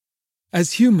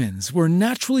As humans, we're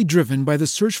naturally driven by the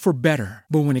search for better.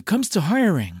 But when it comes to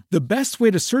hiring, the best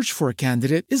way to search for a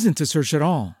candidate isn't to search at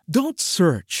all. Don't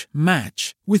search,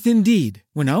 match with Indeed.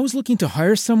 When I was looking to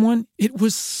hire someone, it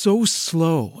was so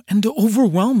slow and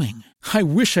overwhelming. I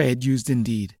wish I had used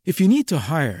Indeed. If you need to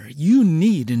hire, you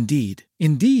need Indeed.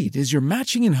 Indeed is your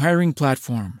matching and hiring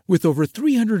platform with over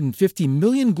 350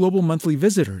 million global monthly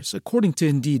visitors, according to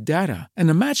Indeed data, and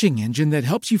a matching engine that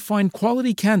helps you find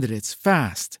quality candidates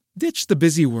fast. Ditch the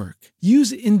busy work.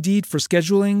 Use Indeed for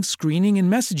scheduling, screening,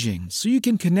 and messaging so you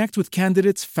can connect with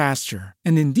candidates faster.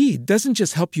 And Indeed doesn't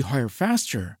just help you hire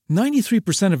faster.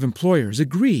 93% of employers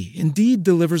agree Indeed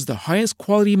delivers the highest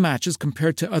quality matches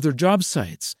compared to other job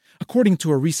sites, according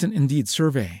to a recent Indeed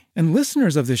survey. And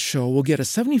listeners of this show will get a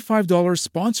 $75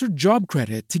 sponsored job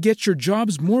credit to get your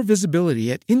jobs more visibility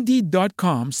at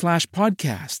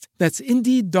Indeed.com/podcast. That's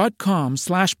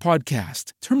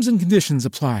Indeed.com/podcast. Terms and conditions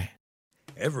apply.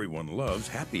 Everyone loves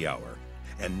happy hour,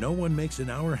 and no one makes an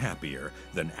hour happier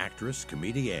than actress,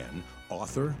 comedienne,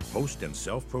 author, host, and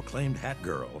self-proclaimed hat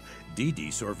girl, Dee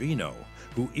Sorvino,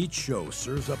 who each show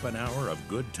serves up an hour of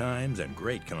good times and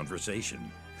great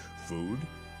conversation. Food,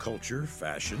 culture,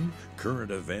 fashion, current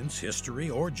events,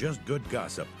 history, or just good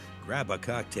gossip. Grab a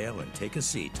cocktail and take a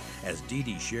seat as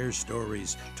Dee shares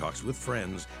stories, talks with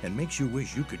friends, and makes you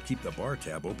wish you could keep the bar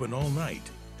tab open all night.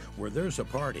 Where there's a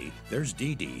party, there's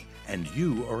Dee, and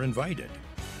you are invited.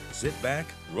 Sit back,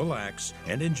 relax,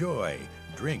 and enjoy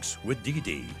Drinks with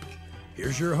Dee.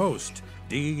 Here's your host,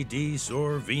 Dee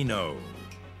Sorvino.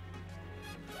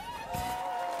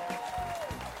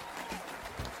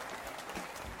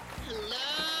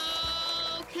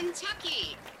 Hello,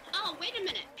 Kentucky. Oh, wait a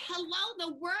minute. Hello,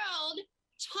 the world.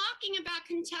 Talking about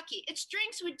Kentucky. It's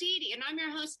Drinks with Dee, and I'm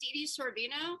your host, Dee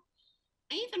Sorvino.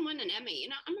 I even won an Emmy.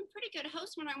 I'm a pretty good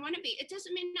host when I want to be. It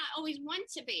doesn't mean I always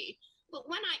want to be, but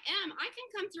when I am, I can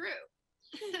come through.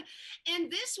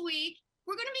 And this week,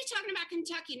 we're going to be talking about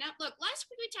Kentucky. Now, look, last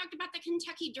week we talked about the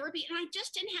Kentucky Derby, and I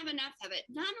just didn't have enough of it.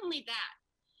 Not only that,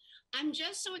 I'm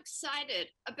just so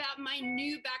excited about my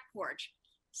new back porch.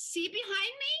 See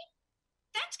behind me?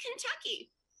 That's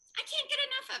Kentucky. I can't get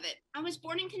enough of it. I was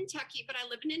born in Kentucky, but I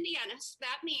live in Indiana, so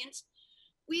that means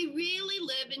we really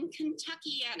live in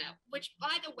Kentuckiana, which,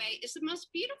 by the way, is the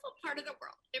most beautiful part of the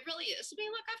world. It really is. I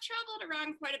mean, look, I've traveled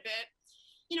around quite a bit.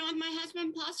 You know, with my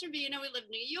husband, Paul Sorvino, we live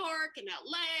in New York and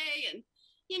LA and,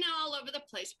 you know, all over the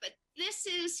place. But this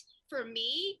is, for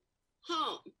me,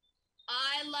 home.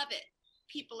 I love it.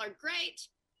 People are great.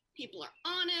 People are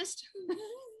honest.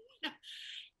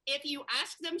 If you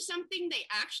ask them something, they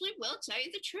actually will tell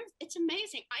you the truth. It's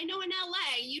amazing. I know in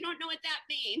LA, you don't know what that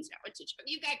means. No, it's a joke.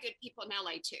 You got good people in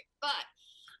LA too. But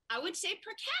I would say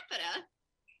per capita,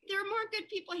 there are more good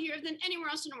people here than anywhere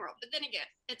else in the world. But then again,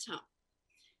 it's home.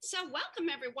 So welcome,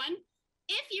 everyone.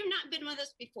 If you've not been with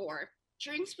us before,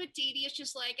 Drinks with Dee is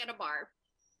just like at a bar.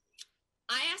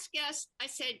 I asked guests, I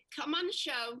said, come on the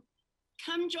show,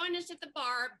 come join us at the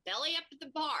bar, belly up at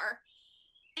the bar.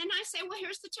 And I say, well,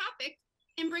 here's the topic.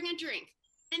 And bring a drink.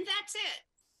 And that's it.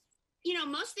 You know,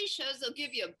 most of these shows, they'll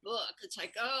give you a book. It's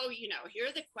like, oh, you know, here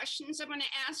are the questions I'm going to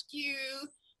ask you.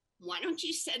 Why don't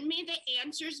you send me the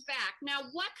answers back? Now,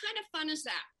 what kind of fun is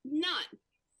that? None.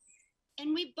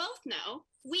 And we both know,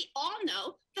 we all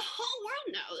know, the whole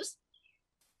world knows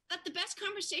that the best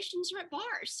conversations are at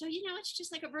bars. So, you know, it's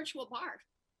just like a virtual bar.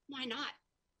 Why not?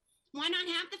 Why not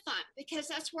have the fun? Because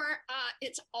that's where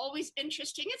it's always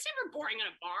interesting. It's never boring in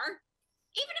a bar.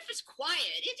 Even if it's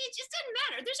quiet, it just doesn't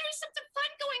matter. There's always something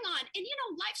fun going on. And, you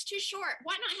know, life's too short.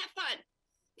 Why not have fun?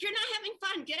 If you're not having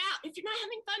fun, get out. If you're not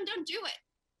having fun, don't do it.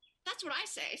 That's what I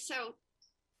say. So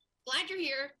glad you're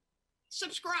here.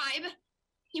 Subscribe.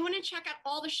 You want to check out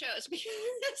all the shows because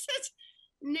this is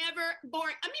never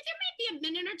boring. I mean, there may be a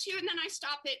minute or two and then I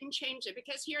stop it and change it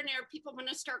because here and there people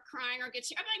want to start crying or get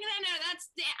sick. I'm like, no,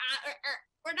 that's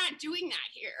we're not doing that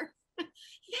here.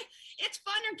 It's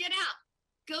fun or get out.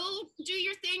 Go do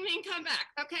your thing and come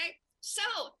back, okay? So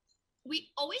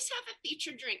we always have a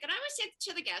featured drink. And I always say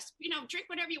to the guests, you know, drink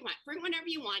whatever you want. Bring whatever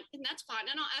you want, and that's fine.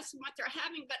 And I'll ask them what they're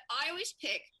having. But I always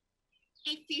pick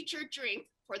a featured drink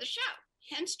for the show,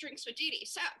 hence Drinks with Dee.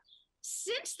 So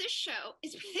since this show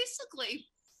is basically,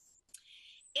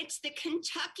 it's the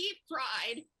Kentucky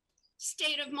Fried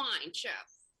State of Mind show.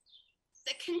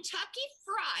 The Kentucky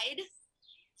Fried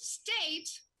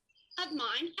State of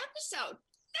Mind episode.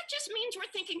 That just means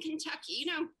we're thinking Kentucky. You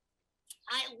know,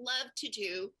 I love to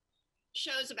do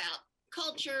shows about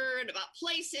culture and about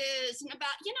places and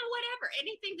about, you know, whatever,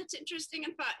 anything that's interesting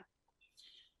and fun.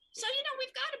 So, you know,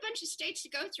 we've got a bunch of states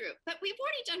to go through, but we've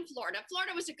already done Florida.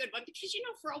 Florida was a good one because, you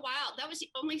know, for a while, that was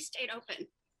the only state open.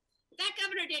 That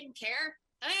governor didn't care.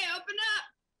 Hey, open up.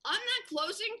 I'm not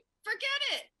closing. Forget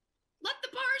it. Let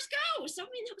the bars go. So, I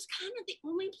mean, that was kind of the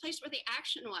only place where the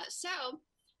action was. So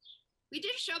we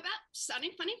did a show about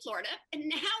sunny, funny Florida, and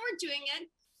now we're doing it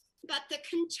about the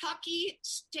Kentucky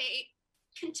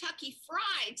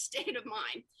fried state of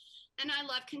mind. And I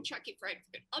love Kentucky fried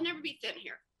food. I'll never be thin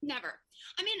here. Never.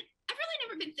 I mean, I've really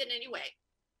never been thin anyway.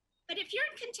 But if you're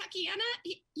in Kentucky, Anna,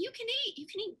 you can eat. You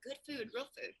can eat good food, real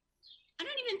food. I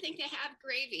don't even think they have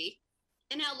gravy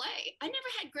in LA. I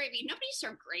never had gravy. Nobody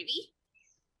served gravy.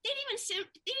 They didn't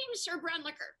even serve brown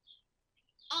liquor.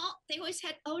 They always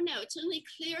had, oh no, it's only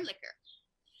clear liquor.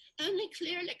 Only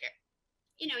clear liquor.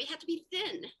 You know, you have to be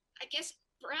thin. I guess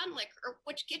brown liquor,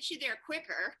 which gets you there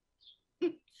quicker,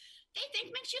 they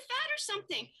think makes you fat or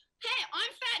something. Hey,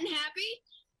 I'm fat and happy.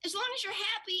 As long as you're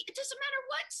happy, it doesn't matter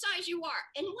what size you are.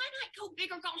 And why not go big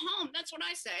or go home? That's what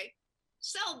I say.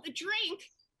 So the drink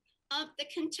of the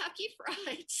Kentucky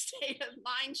Fried State of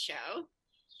Mind show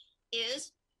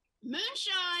is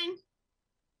moonshine.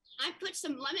 I put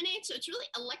some lemonade, so it's really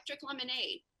electric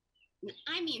lemonade.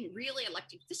 I mean, really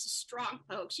electric. This is strong,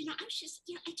 folks. You know, I just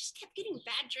kept getting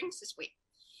bad drinks this week.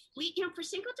 For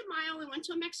Cinco de Mayo, we went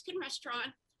to a Mexican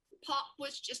restaurant. Paul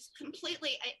was just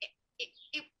completely,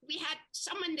 we had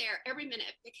someone there every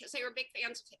minute because they were big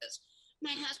fans of his.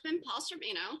 My husband, Paul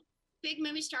Sorvino, big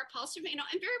movie star Paul Sorvino,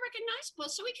 and very recognizable.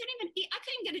 So we couldn't even eat. I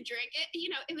couldn't get a drink.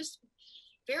 It was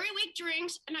very weak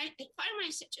drinks. And finally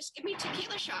I said, just give me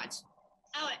tequila shots.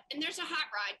 Oh, and there's a hot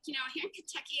rod. You know, here in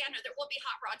Kentucky, I know there will be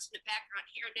hot rods in the background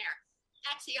here and there.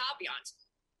 That's the ambiance.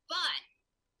 But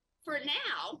for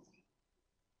now,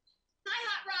 hi,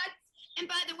 Hot Rod. And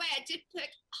by the way, I did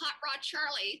pick Hot Rod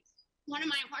Charlie, one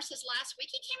of my horses last week.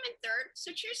 He came in third,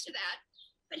 so cheers to that.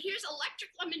 But here's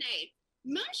electric lemonade.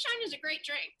 Moonshine is a great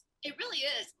drink. It really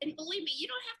is. And believe me,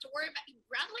 you don't have to worry about it.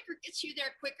 Brown liquor gets you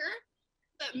there quicker,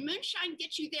 but moonshine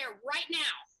gets you there right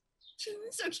now.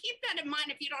 So keep that in mind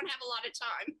if you don't have a lot of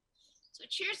time. So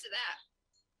cheers to that.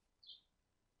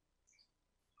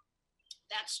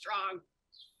 That's strong.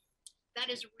 That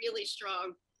is really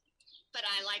strong, but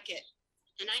I like it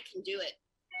and I can do it.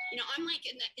 You know, I'm like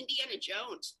in the Indiana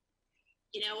Jones,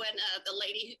 you know, when the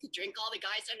lady who could drink all the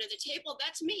guys under the table,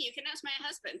 that's me. You can ask my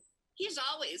husband. He's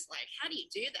always like, how do you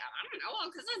do that? I don't know,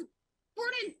 because I was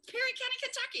born in Perry County,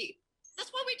 Kentucky.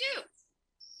 That's what we do.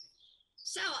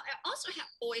 So I also have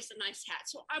always a nice hat.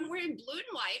 So I'm wearing blue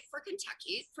and white for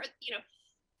Kentucky.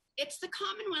 It's the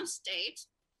Commonwealth state.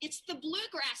 It's the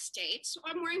bluegrass state. So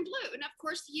I'm wearing blue. And of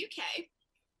course, the UK,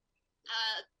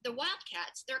 the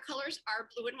Wildcats, their colors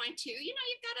are blue and white too. You know,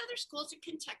 you've got other schools in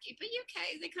Kentucky, but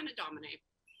UK, they kind of dominate.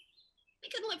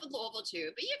 They can live with Louisville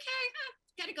too, but UK,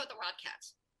 got to go with the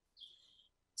Wildcats.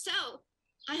 So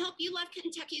I hope you love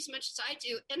Kentucky as much as I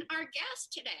do. And our guests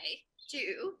today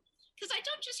do, because I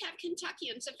don't just have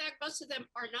Kentuckians. In fact, most of them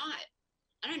are not.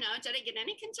 I don't know. Did I get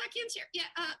any Kentuckians here? Yeah,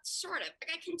 sort of. I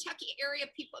got Kentucky area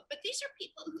people, but these are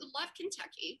people who love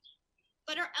Kentucky,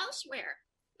 but are elsewhere.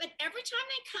 But every time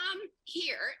they come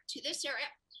here to this area,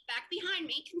 back behind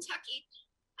me, Kentucky,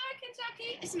 hi,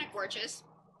 Kentucky. Isn't it gorgeous?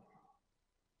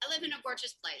 I live in a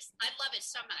gorgeous place. I love it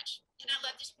so much. And I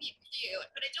love this view,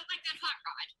 but I don't like that hot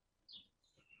rod.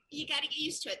 You got to get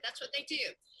used to it. That's what they do.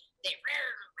 They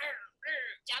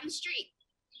down the street.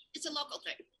 It's a local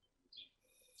thing.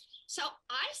 So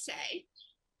I say,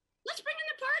 let's bring in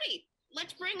the party.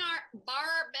 Let's bring our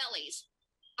bar bellies,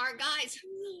 our guys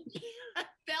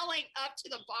belling up to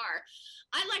the bar.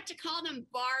 I like to call them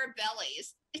bar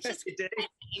bellies. It's just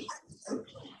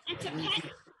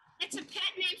it's a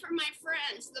pet name for my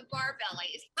friends, the bar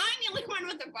bellies. I'm the only one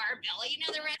with a bar belly. You know,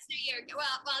 the rest of you,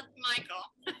 well, Michael.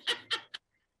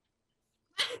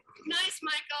 Nice,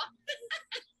 Michael.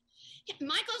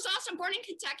 Michael's also born in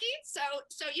Kentucky, so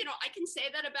you know, I can say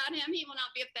that about him. He will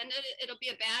not be offended. It'll be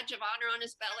a badge of honor on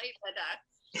his belly. But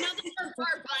you know, these are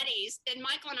bar buddies, and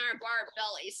Michael and I are bar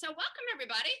bellies. So welcome,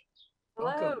 everybody.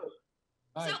 Hello.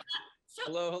 Hi. So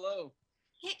Hello.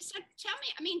 Hey, so tell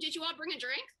me, I mean, did you all bring a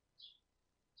drink?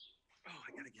 Oh,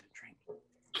 I gotta get a drink.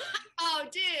 Oh,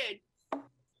 dude.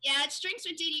 Yeah, it's drinks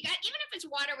with Didi. Even if it's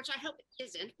water, which I hope it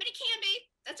isn't, but it can be.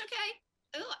 That's okay.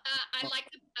 Oh, I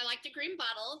like the green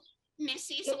bottle,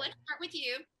 Missy. So let's start with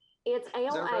you. It's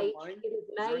ale red 8. wine? It is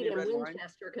there made any in red wine?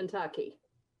 Winchester, Kentucky.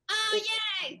 Oh,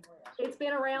 yay! It's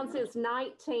been around since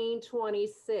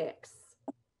 1926.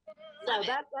 So Love it.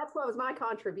 that's what was my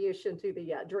contribution to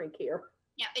the drink here.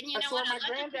 Yeah, and you That's know what? where my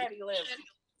granddaddy lived.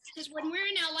 Because when we're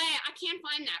in LA, I can't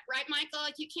find that, right, Michael?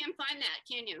 You can't find that,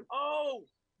 can you? Oh,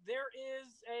 there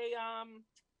is a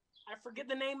I forget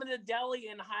the name of the deli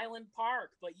in Highland Park,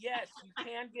 but yes, you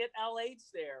can get L8s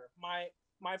there.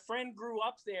 My friend grew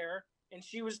up there, and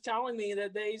she was telling me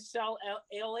that they sell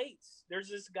ale-8s. There's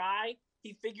this guy,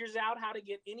 he figures out how to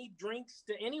get any drinks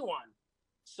to anyone.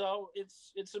 So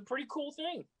it's a pretty cool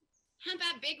thing. How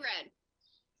about Big Red?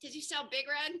 Does he sell Big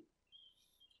Red?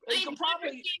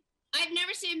 I've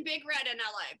never seen Big Red in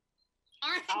LA.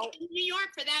 Or in New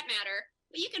York for that matter.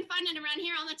 But you can find it around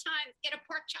here all the time. Get a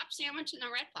pork chop sandwich and a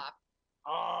Red Pop.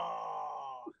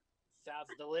 Oh, sounds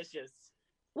delicious.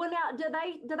 Well, now, do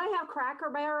they have Cracker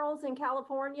Barrels in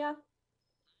California?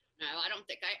 No, I don't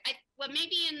think well,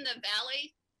 maybe in the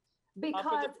valley.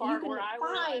 Because you can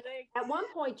find, at one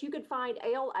point, you could find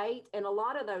Ale-8 and a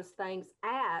lot of those things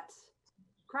at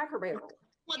Cracker Barrel.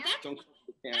 Well, that's a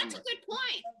good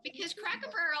point, because Cracker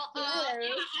Barrel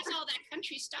has all that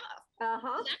country stuff.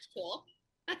 So that's cool.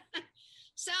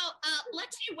 So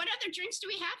let's see, what other drinks do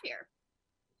we have here?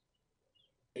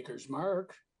 Maker's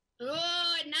Mark.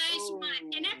 Oh, nice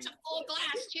one. And that's a full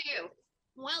glass, too.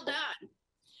 Well done.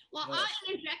 Well, yes. I'll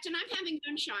interject, and I'm having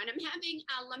moonshine. I'm having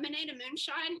lemonade and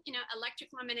moonshine, electric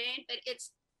lemonade, but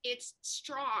it's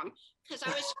strong, because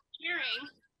I was sharing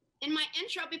in my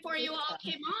intro before you all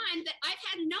came on that I've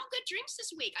had no good drinks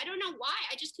this week. I don't know why.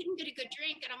 I just couldn't get a good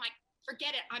drink, and I'm like,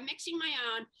 forget it. I'm mixing my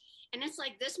own, and it's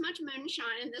like this much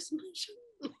moonshine and this much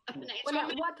lemonade. Well, now,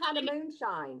 what kind of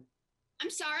moonshine? I'm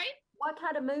sorry? What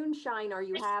kind of moonshine are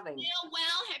you having?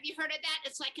 Well, have you heard of that?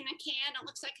 It's like in a can. It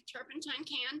looks like a turpentine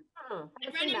can.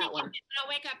 I've seen that one. I'll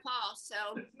wake up Paul. So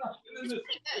it's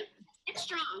pretty good. It's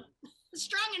strong. It's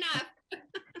strong enough.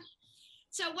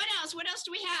 So what else? What else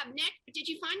do we have? Nick, did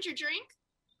you find your drink?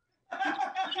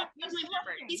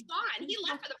 He's gone. He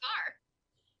left for the bar.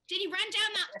 Did he run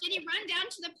down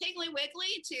to the Piggly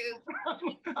Wiggly to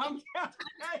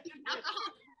alcohol?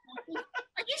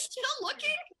 Are you still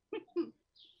looking?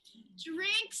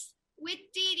 Drinks with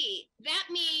Dee. That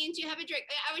means you have a drink.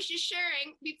 I was just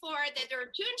sharing before that there are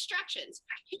two instructions.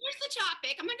 Here's the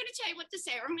topic. I'm not going to tell you what to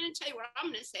say, or I'm going to tell you what I'm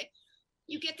going to say.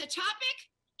 You get the topic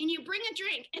and you bring a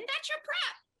drink, and that's your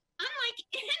prep. Unlike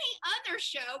any other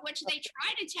show, which they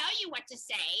try to tell you what to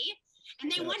say,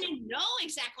 and they want to know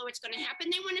exactly what's going to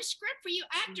happen. They want a script for you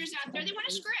actors out there. They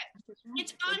want a script.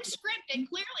 It's unscripted,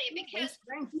 clearly, because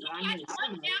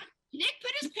Nick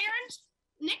put his parents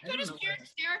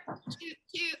there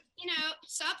to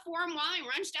sub for him while he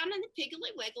runs down to the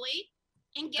Piggly Wiggly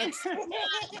and gets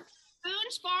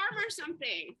Boone's Farm or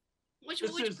something.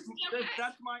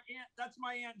 That's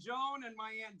my Aunt Joan and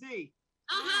my Aunt Dee.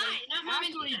 Oh, hi. Not Mom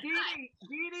and Dee. Dee.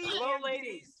 Hello,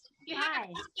 ladies. You have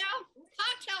a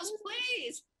cocktails,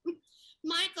 please.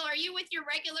 Michael, are you with your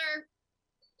regular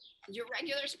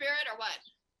spirit or what?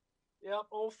 Yep,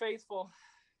 Old Faithful.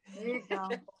 There you go.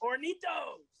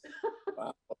 Hornitos.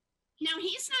 Wow. No,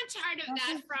 he's not tired of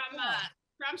that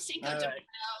from Cinco de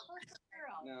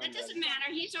Mayo. That doesn't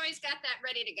matter. He's always got that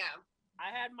ready to go. I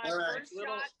had my first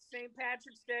shot St.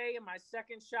 Patrick's Day and my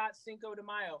second shot Cinco de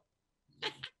Mayo.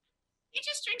 He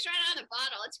just drinks right out of the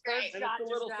bottle. It's great. And it's a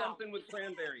little something with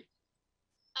cranberry.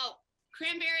 Oh,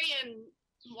 cranberry and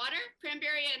water?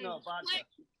 Cranberry and vodka.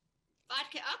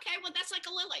 Vodka. Okay, well, that's like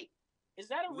a lily. Is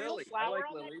that a real flower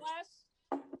on that glass?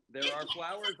 There are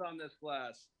flowers on this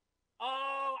glass.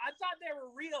 Oh, I thought they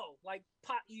were real. Like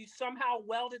you somehow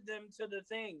welded them to the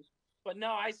thing. But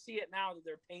no, I see it now that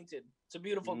they're painted. It's a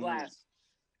beautiful glass.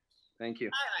 Thank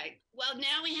you. All right. Well,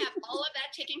 now we have all of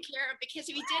that taken care of, because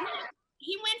if he didn't,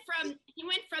 he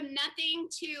went from nothing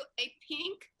to a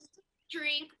pink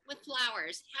drink with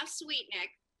flowers. How sweet,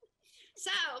 Nick.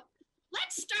 So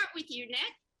let's start with you,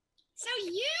 Nick. So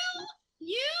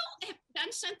you have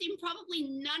done something probably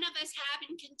none of us have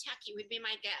in Kentucky, would be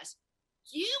my guess.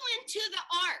 You went to the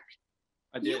Ark.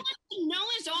 I did. You went to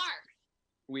Noah's Ark.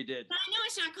 We did. I know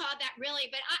it's not called that really,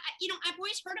 but I've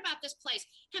always heard about this place.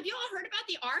 Have you all heard about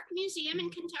the Ark Museum in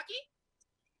Kentucky?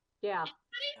 Yeah.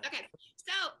 Okay.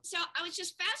 So I was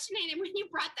just fascinated when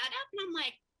you brought that up, and I'm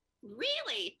like,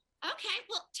 really? Okay.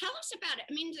 Well, tell us about it.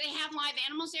 I mean, do they have live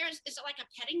animals there? Is it like a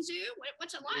petting zoo?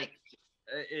 What's it like?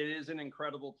 It is an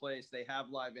incredible place. They have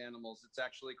live animals. It's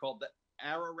actually called the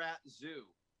Ararat Zoo.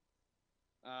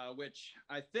 Which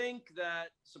I think that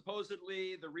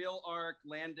supposedly the real Ark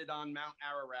landed on Mount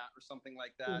Ararat or something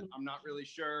like that. Mm-hmm. I'm not really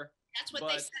sure. That's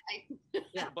what they say.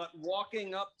 Yeah. But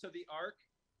walking up to the Ark,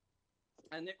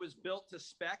 and it was built to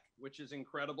spec, which is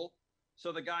incredible.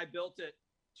 So the guy built it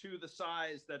to the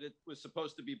size that it was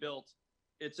supposed to be built.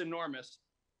 It's enormous.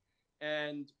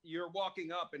 And you're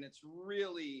walking up, and it's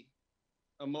really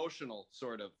emotional,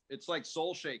 sort of. It's like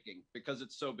soul shaking because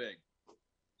it's so big.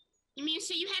 You mean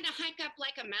so you had to hike up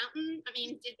like a mountain? I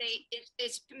mean,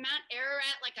 is Mount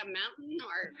Ararat like a mountain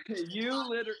or?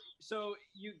 So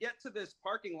you get to this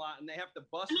parking lot and they have to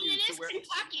bus I mean, you it to is where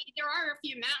Kentucky. There are a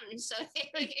few mountains, so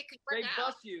it could work they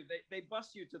out. bus you. They bus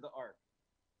you to the Ark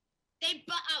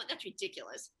Oh, that's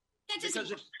ridiculous. That doesn't.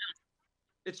 because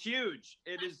it's huge.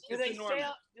 It is. Do It's they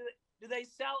enormous. do they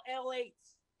sell L8s?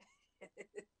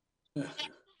 They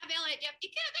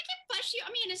can bus you. I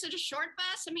mean, is it a short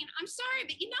bus? I mean, I'm sorry,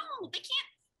 but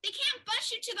they can't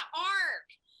bus you to the Ark.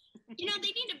 They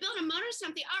need to build a moat or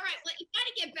something. All right, well, you got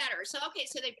to get better. So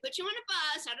they put you on a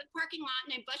bus out of the parking lot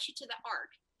and they bus you to the Ark.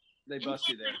 They bus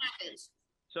you there. What happens?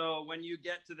 So when you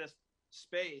get to this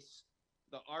space,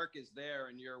 the Ark is there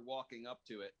and you're walking up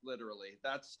to it. Literally,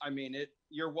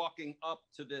 you're walking up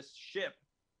to this ship,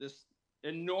 this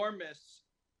enormous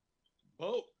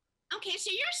boat. Okay,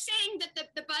 so you're saying that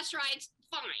the bus ride's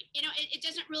fine. It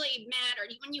doesn't really matter.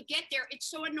 When you get there, it's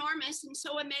so enormous and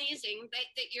so amazing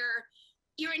that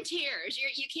you're in tears.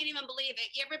 You can't even believe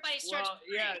it. Everybody starts. Well,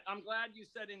 yeah, I'm glad you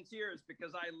said in tears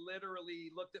because I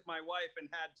literally looked at my wife and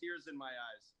had tears in my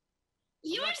eyes.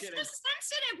 You are so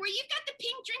sensitive. Where you've got the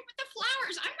pink drink with the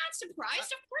flowers. I'm not surprised.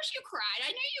 Of course you cried.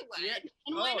 I knew you would.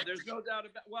 Yeah. There's no doubt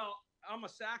about. Well, I'm a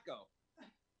Sacco.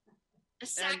 A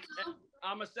Sacco.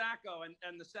 I'm a Sacco,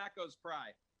 and the Saccos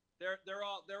cry. They're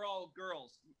all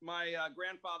girls. My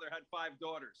grandfather had 5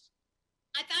 daughters.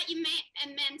 I thought you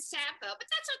meant Sappho, but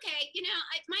that's okay.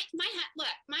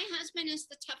 My husband is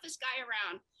the toughest guy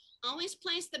around. Always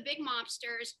plays the big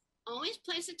mobsters. Always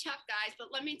plays the tough guys.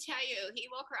 But let me tell you, he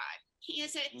will cry. He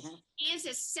is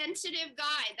a sensitive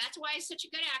guy. That's why he's such a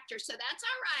good actor. So that's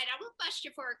all right. I won't bust you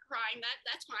for crying.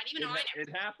 That's fine. Even though it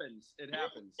happens. It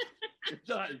happens. It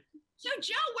does. So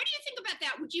Joe, what do you think about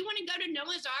that? Would you want to go to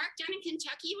Noah's Ark down in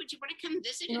Kentucky? Would you want to come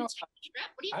visit and take a trip?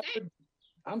 What do you think?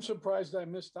 I'm surprised I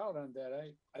missed out on that.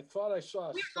 I thought I saw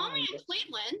a We're sign. only in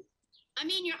Cleveland. I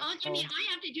mean, all I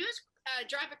have to do is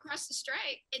drive across the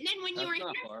strait, and then when you were here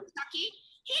in Kentucky,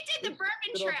 he did the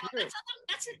Bourbon Trail.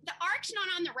 That's the Ark's not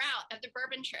on the route of the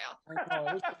Bourbon Trail.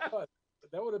 I know,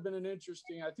 that would have been an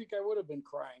interesting. I think I would have been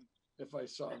crying if I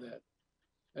saw that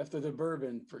after the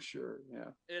Bourbon for sure.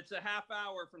 Yeah, it's a half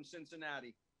hour from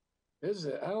Cincinnati. Is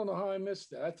it? I don't know how I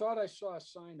missed that. I thought I saw a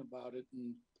sign about it,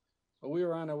 but we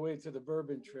were on our way to the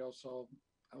Bourbon Trail, so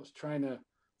I was trying to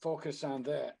focus on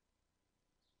that.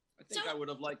 I think I would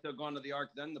have liked to have gone to the Ark,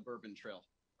 then the Bourbon Trail.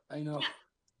 I know. Yeah,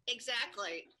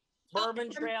 exactly.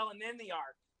 Bourbon Trail and then the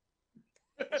Ark.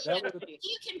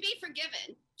 You can be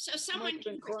forgiven. So someone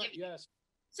can forgive you. Yes.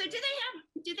 So do they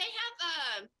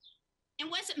have and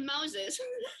was it Moses?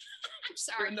 I'm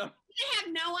sorry. No. Do they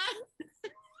have Noah?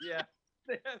 Yeah.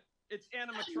 It's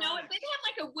animatronics. Noah, they have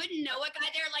like a wooden Noah guy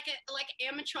there, like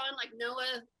animatron, like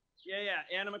Noah. Yeah,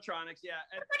 animatronics. Yeah.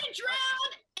 Everybody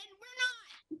drowned, and we're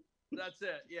not. That's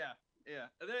it. Yeah.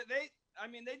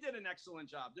 They did an excellent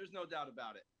job. There's no doubt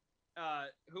about it.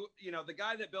 The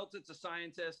guy that built it's a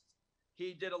scientist.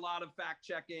 He did a lot of fact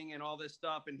checking and all this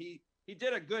stuff, and he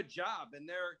did a good job. And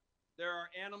there are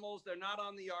animals. They're not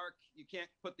on the Ark. You can't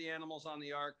put the animals on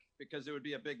the Ark because it would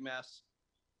be a big mess.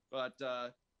 But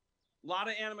a lot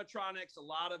of animatronics, a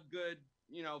lot of good,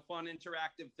 fun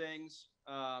interactive things.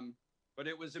 But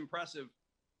it was impressive,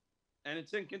 and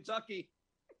it's in Kentucky.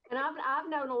 And I've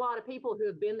known a lot of people who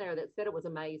have been there that said it was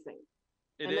amazing.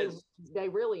 They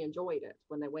really enjoyed it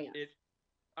when they went.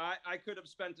 I could have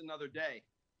spent another day.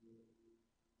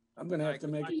 I'm going to have to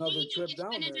make another trip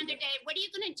down there. Another day. What are you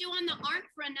going to do on the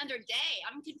Ark for another day?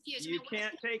 I'm confused. You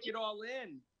can't take it all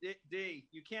in, D.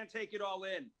 You can't take it all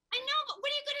in. I know, but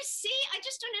what are you going to see? I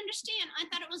just don't understand. I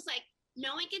thought it was like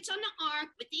Noah gets on the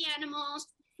Ark with the animals,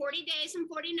 40 days and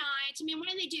 40 nights. I mean, what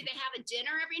do? They have a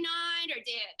dinner every night, or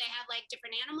they have like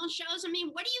different animal shows? I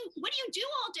mean, what do you do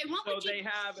all day?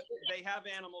 They have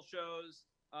animal shows.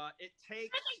 It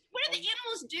takes. What are the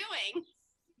animals doing?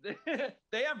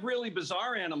 They have really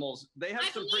bizarre animals. They have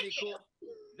some pretty cool.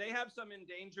 They have some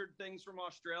endangered things from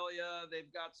Australia.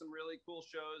 They've got some really cool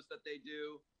shows that they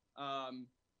do.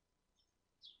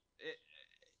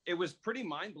 It was pretty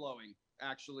mind-blowing,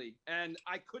 actually. And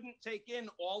I couldn't take in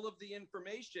all of the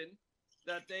information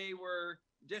that they were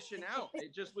dishing out.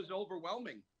 It just was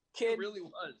overwhelming. It really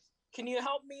was. Can you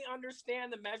help me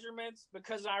understand the measurements?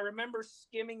 Because I remember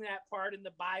skimming that part in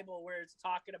the Bible where it's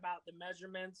talking about the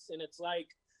measurements, and it's like,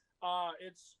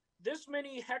 it's this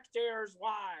many hectares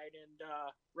wide and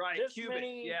this cubic,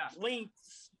 many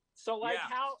lengths. So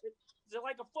how is it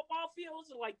like a football field?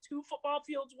 Is it like 2 football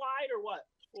fields wide or what?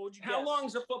 What would you guess? How long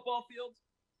is a football field?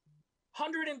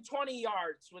 120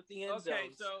 yards with the end zones. Okay,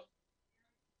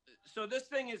 so this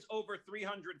thing is over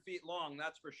 300 feet long.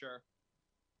 That's for sure.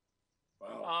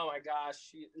 Wow. Oh my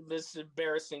gosh, this is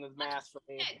embarrassing with math for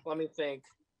me. Let me think.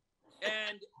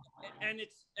 And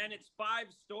it's 5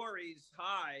 stories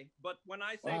high, but when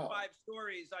I say 5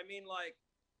 stories, I mean like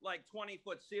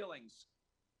 20-foot ceilings.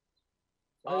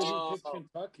 Why did you pick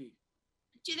Kentucky?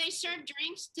 Do they serve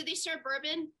drinks? Do they serve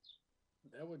bourbon?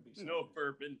 That would be no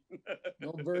bourbon.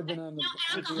 No bourbon on the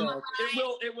alcohol.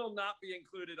 It will not be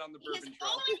included on the bourbon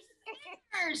trail. Only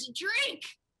sinners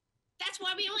drink. That's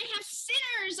why we only have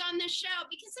sinners on this show,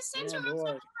 because the sins are so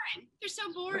boring. They're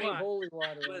so boring. Holy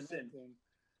water. Listen,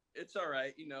 it's all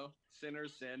right.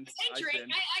 Sinners sin. They drink.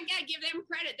 I gotta give them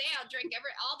credit. They all drink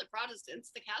all the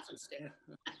Protestants, the Catholics do.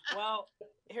 Well,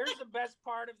 here's the best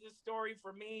part of this story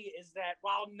for me is that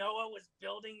while Noah was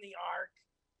building the ark,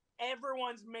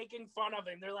 everyone's making fun of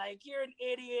him. They're like, "You're an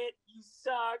idiot. You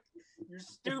suck. You're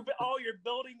stupid. Oh, you're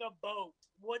building a boat.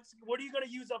 What are you gonna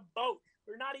use a boat?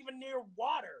 We're not even near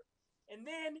water." And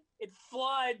then it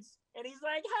floods, and he's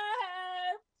like,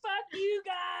 "Ha, fuck you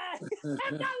guys!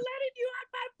 I'm not letting you on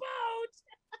my boat."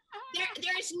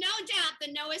 There is no doubt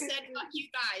that Noah said, "Fuck you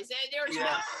guys." There's no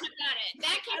doubt about it.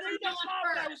 That came from Noah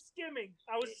first. I was skimming.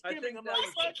 I'm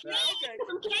like, "Fuck you."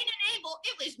 From Cain and Abel,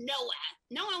 it was Noah.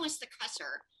 Noah was the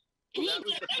cusser, and he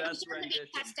deserved to be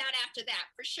cussed out after that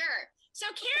for sure. So,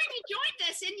 Karen, you joined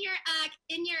us in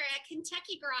your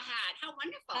Kentucky girl hat. How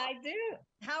wonderful! I do.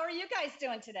 How are you guys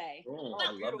doing today? Oh,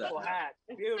 I love that hat.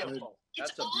 Beautiful.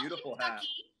 That's a beautiful hat.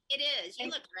 It is. You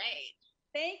look great.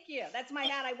 Thank you. That's my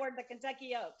hat. I wore the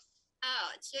Kentucky Oaks.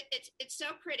 Oh, it's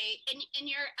so pretty, and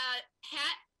your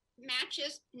hat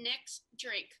matches Nick's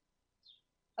drink.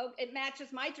 Oh, it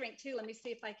matches my drink too. Let me see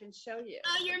if I can show you.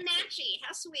 Oh, you're matchy.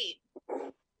 How sweet.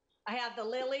 I have the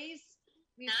lilies.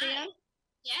 You see them?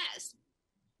 Yes.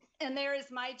 And there is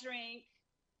my drink,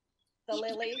 the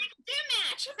lilies. Do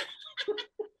match.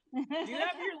 Do you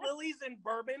have your lilies in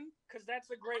bourbon? Because that's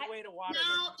a great way to water them.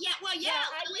 No, yeah, well, yeah.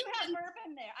 I do have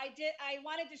bourbon there. I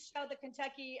wanted to show the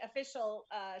Kentucky official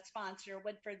sponsor,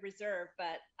 Woodford Reserve,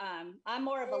 but I'm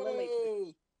more of a lily.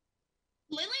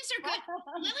 Lilies are good.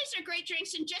 Lilies are great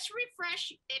drinks, and just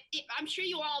refresh. I'm sure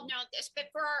you all know this,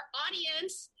 but for our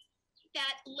audience,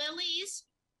 that lilies,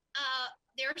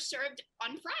 they're served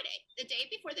on Friday, the day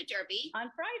before the Derby.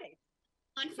 On Friday.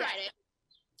 And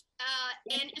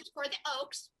it's for the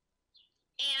Oaks.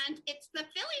 And it's the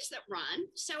fillies that run.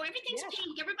 So everything's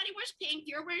pink. Everybody wears pink.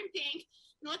 You're wearing pink.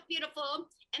 You look beautiful.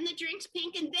 And the drink's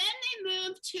pink. And then they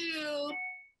move to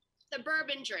the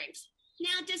bourbon drinks.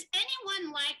 Now, does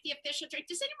anyone like the official drink?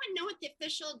 Does anyone know what the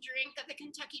official drink of the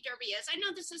Kentucky Derby is? I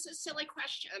know this is a silly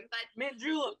question, but... Mint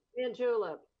julep. Mint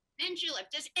julep. Mint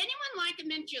julep. Does anyone like a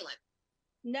mint julep?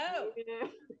 No.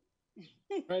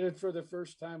 Tried it for the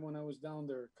first time when I was down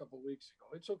there a couple weeks ago.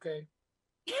 It's okay.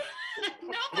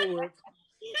 It'll work.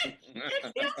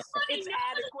 It's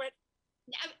adequate.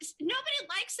 Nobody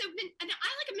likes a mint. I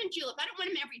like a mint julep. I don't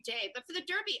want them every day, but for the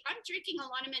Derby, I'm drinking a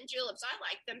lot of mint juleps. I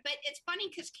like them, but it's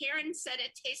funny because Karen said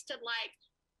it tasted like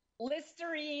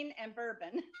Listerine and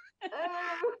bourbon.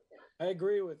 I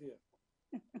agree with you.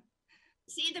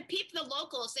 See, the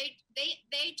locals, they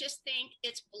just think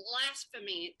it's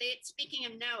blasphemy. Speaking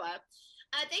of Noah,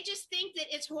 they just think that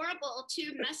it's horrible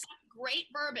to mess up great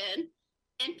bourbon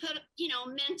and put,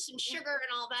 mints and sugar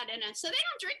and all that in it. So they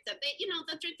don't drink them.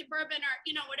 They'll drink the bourbon or,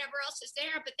 whatever else is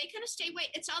there, but they kind of stay away.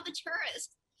 It's all the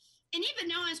tourists. And even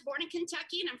though I was born in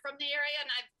Kentucky and I'm from the area and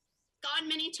I've gone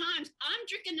many times, I'm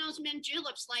drinking those mint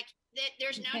juleps like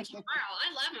there's no tomorrow.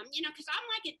 I love them, because I'm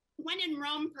like a when in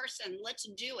Rome person. Let's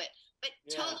do it. But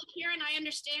totally, Karen, I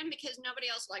understand because nobody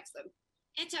else likes them.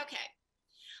 It's okay.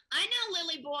 I know,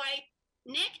 Lily boy.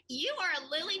 Nick, you are a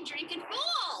lily drinking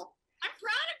fool. I'm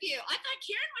proud of you. I thought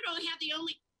Karen would only have the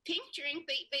only pink drink,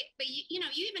 but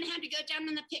you even had to go down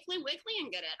in the Piggly Wiggly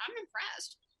and get it. I'm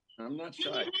impressed. I'm not shy.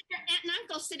 And you had your aunt and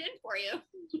uncle sit in for you.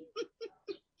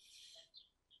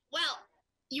 Well,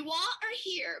 you all are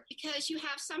here because you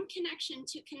have some connection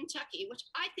to Kentucky, which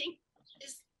I think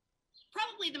is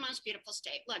probably the most beautiful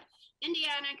state. Look,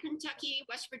 Indiana, Kentucky,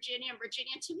 West Virginia,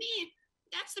 Virginia, to me,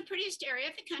 that's the prettiest area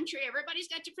of the country.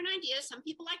 Everybody's got different ideas. Some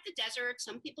people like the desert.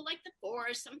 Some people like the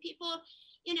forest. Some people,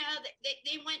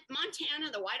 they went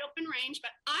Montana, the wide open range.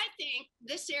 But I think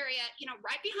this area,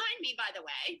 right behind me, by the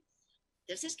way,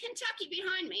 this is Kentucky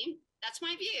behind me. That's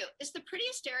my view. It's the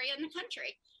prettiest area in the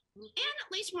country. And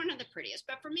at least one of the prettiest.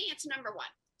 But for me, it's number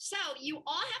one. So you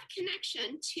all have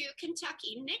connection to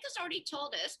Kentucky. Nick has already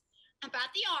told us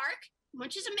about the Ark,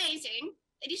 which is amazing,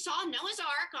 that he saw Noah's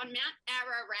Ark on Mount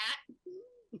Ararat.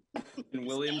 In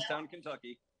Williamstown,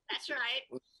 Kentucky. That's right.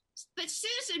 But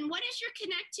Susan, what is your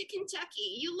connect to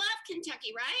Kentucky? You love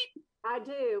Kentucky, right? I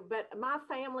do, but my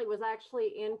family was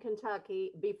actually in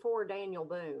Kentucky before Daniel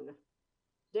Boone.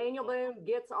 Daniel Boone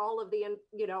gets all of the,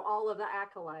 all of the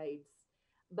accolades,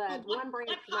 but one branch.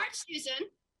 What part, Susan?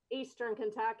 Eastern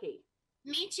Kentucky.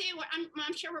 Me too.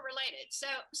 I'm sure we're related. So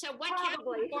what county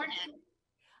were you born in?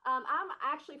 I'm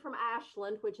actually from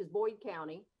Ashland, which is Boyd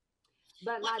County,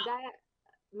 but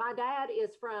my dad is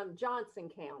from Johnson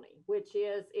County, which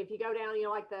is, if you go down,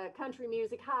 like the Country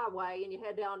Music Highway and you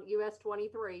head down US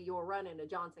 23, you'll run into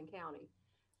Johnson County.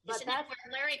 But Isn't that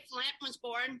where Larry Flynt was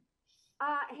born?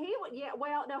 He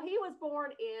was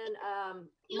born in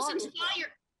he was in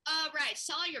Sawyer. Right,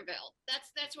 Sawyerville.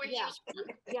 That's where he was from.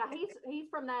 Yeah, he's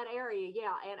from that area.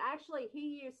 Yeah, and actually,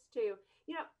 he used to.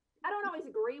 I don't always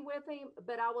agree with him,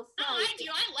 but I will say. Oh, I do.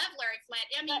 I love Larry Flynt.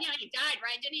 I mean, he died,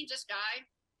 right? Didn't he just die?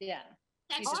 Yeah.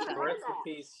 That's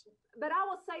peace. But I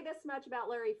will say this much about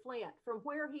Larry Flynt: from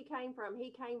where he came from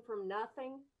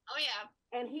nothing. Oh yeah.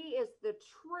 And he is the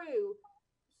true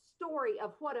story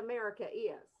of what America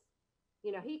is.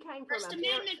 He came from First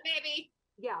Amendment, baby.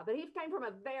 Yeah, but he came from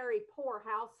a very poor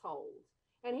household,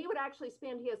 and he would actually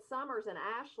spend his summers in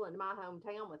Ashland, my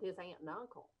hometown, with his aunt and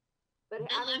uncle. But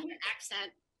I love your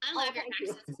accent. I love your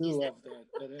accent. I do love that.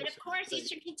 But of course,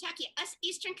 Eastern Kentucky. Us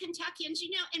Eastern Kentuckians,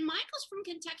 and Michael's from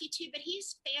Kentucky too, but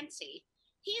he's fancy.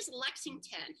 He's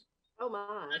Lexington. Oh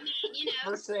my! I mean,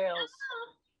 For sales.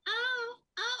 Oh,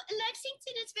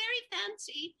 Lexington is very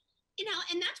fancy,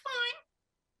 and that's fine.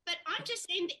 But I'm just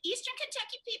saying the Eastern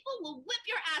Kentucky people will whip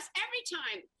your ass every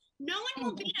time. No one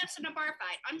will beat us in a bar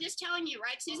fight. I'm just telling you,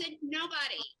 right, Susan?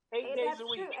 Nobody. 8 days a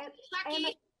week.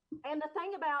 And the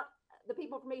thing about the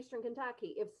people from Eastern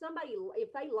Kentucky, if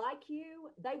they like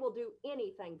you, they will do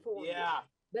anything for you. Yeah.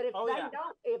 But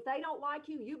if they don't like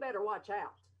you, you better watch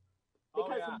out,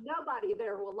 because nobody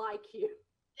there will like you.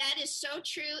 That is so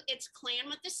true. It's clan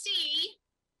with the C.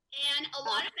 And a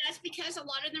lot of that's because a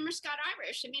lot of them are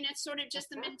Scott-Irish. I mean, it's sort of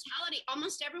just the mentality.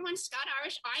 Almost everyone's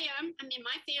Scott-Irish. I am. I mean,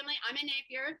 my family, I'm a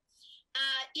Napier.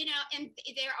 And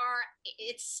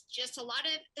it's just a lot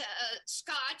of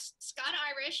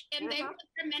Scott-Irish. And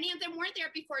many of them were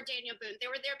there before Daniel Boone. They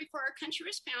were there before our country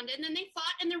was founded. And then they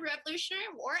fought in the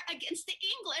Revolutionary War against the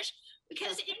English,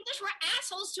 because the English were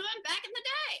assholes to them back in the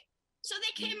day. So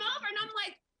they came over, and I'm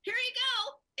like, here you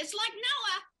go. It's like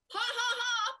Noah. Ha, ha,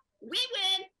 ha. We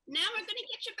win. Now we're going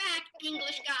to get you back,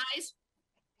 English guys.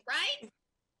 Right?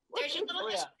 There's your little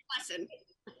history lesson.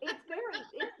 It's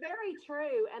very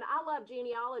true. And I love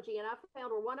genealogy. And I found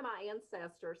where one of my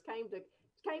ancestors came to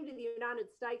the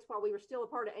United States while we were still a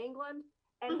part of England.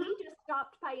 And he just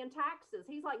stopped paying taxes.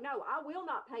 He's like, no, I will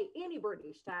not pay any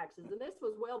British taxes. And this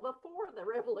was well before the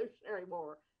Revolutionary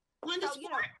War. Well,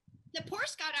 the poor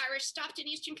Scott-Irish stopped in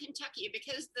Eastern Kentucky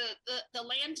because the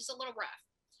land is a little rough.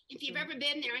 If you've ever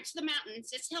been there, it's the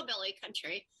mountains. It's hillbilly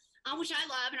country, which I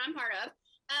love and I'm part of.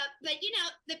 But,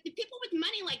 the people with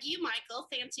money like you,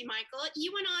 Michael, fancy Michael,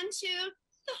 you went on to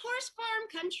the horse farm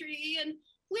country and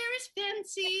where is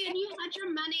fancy, and you had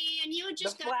your money and you had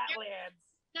just got flatlands.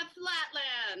 The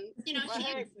flatland.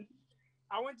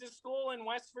 I went to school in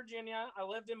West Virginia. I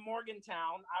lived in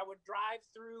Morgantown. I would drive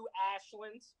through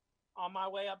Ashland on my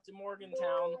way up to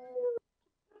Morgantown,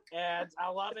 and I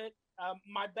love it.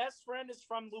 My best friend is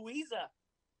from Louisa.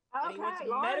 Okay, and he went to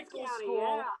medical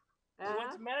school. He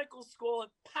went to medical school at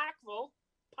Pikeville.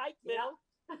 Yeah.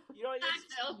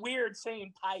 It's weird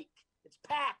saying Pike. It's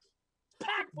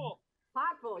Pikeville.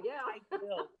 Pikeville, yeah.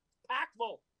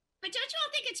 Pikeville. But don't you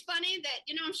all think it's funny that,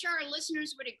 I'm sure our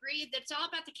listeners would agree that it's all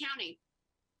about the county.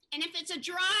 And if it's a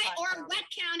dry or a wet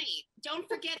county, don't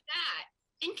forget that.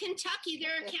 In Kentucky,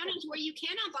 there are counties where you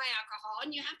cannot buy alcohol and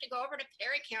you have to go over to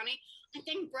Perry County. I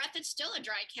think Breathitt's still a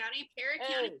dry county. Perry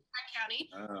County, dry county.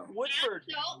 Woodford.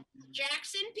 So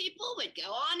Jackson people would go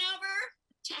on over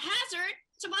to Hazard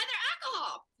to buy their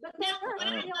alcohol.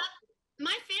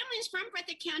 My family's from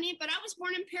Breathitt County, but I was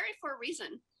born in Perry for a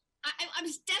reason. I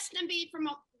was destined to be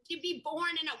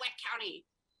born in a wet county.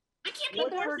 I can't be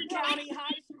Woodford County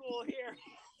High School here.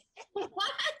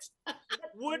 What?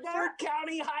 Woodford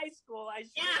County High School. I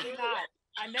swear to God.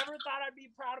 I never thought I'd be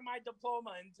proud of my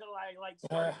diploma until I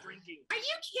started drinking. Are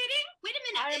you kidding? Wait a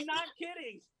minute. I am not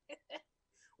kidding.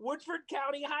 Woodford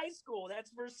County High School.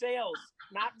 That's Versailles,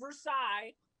 not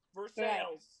Versailles.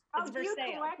 Versailles. Right. Do you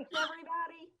correct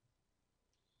everybody?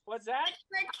 What's that?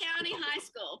 Woodford County High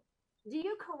School. Do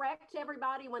you correct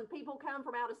everybody when people come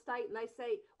from out of state and they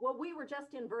say, well, we were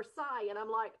just in Versailles? And I'm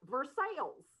like,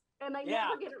 Versailles. And they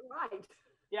never get it right.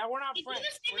 Yeah, we're not French.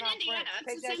 We're not French.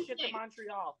 Take that shit to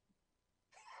Montreal.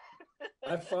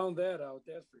 I found that out.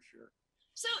 That's for sure.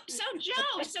 So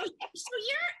Joe,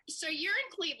 so you're in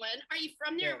Cleveland. Are you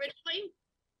from there originally?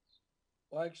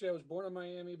 Well, actually, I was born in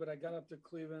Miami, but I got up to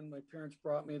Cleveland. My parents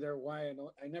brought me there. Why?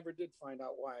 I never did find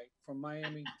out why. From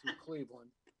Miami to Cleveland.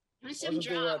 Wasn't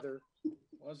the weather.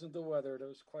 Wasn't the weather. That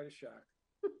was quite a shock.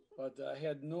 But I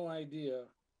had no idea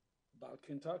about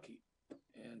Kentucky.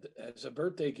 And as a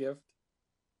birthday gift,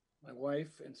 my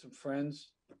wife and some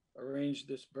friends arranged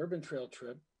this Bourbon Trail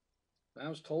trip. And I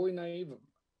was totally naive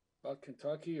about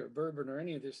Kentucky or bourbon or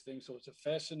any of this thing. So it's a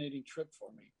fascinating trip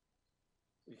for me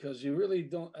because you really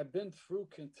don't. I've been through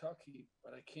Kentucky,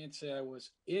 but I can't say I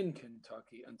was in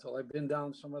Kentucky until I've been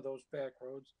down some of those back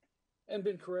roads and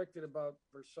been corrected about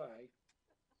Versailles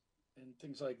and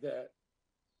things like that.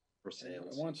 And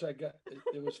once I got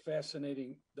it was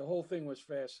fascinating. The whole thing was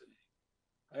fascinating.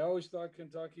 I always thought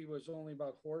Kentucky was only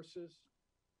about horses,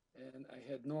 and I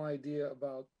had no idea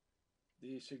about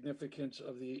the significance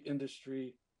of the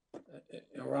industry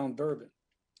around bourbon.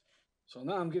 So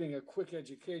now I'm getting a quick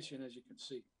education, as you can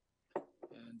see.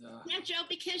 And yeah, Joe,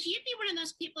 because you'd be one of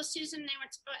those people, Susan.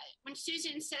 When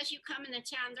Susan says you come into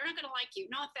town, they're not going to like you.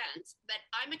 No offense, but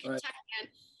I'm a Kentuckian. Right.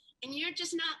 And you're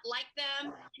just not like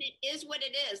them, and it is what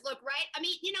it is. Look, right? I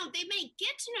mean, they may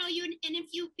get to know you, and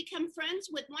if you become friends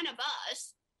with one of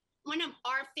us, one of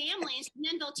our families,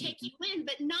 then they'll take you in,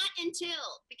 but not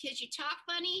until, because you talk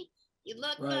funny, you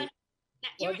look funny. Now,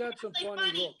 well, I got some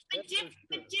funny looks.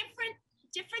 But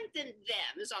different than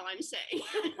them is all I'm saying.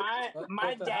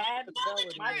 My dad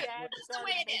started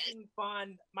making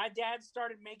fun. My dad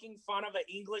started making fun of an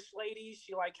English lady.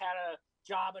 She had a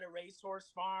job at a racehorse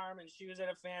farm, and she was at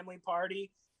a family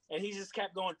party, and he just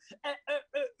kept going,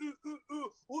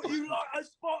 you like a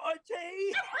spot of tea?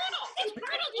 It's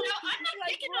brutal. I'm not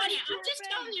picking on you. I'm just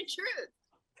telling you the truth.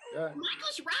 Yeah.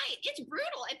 Michael's right. It's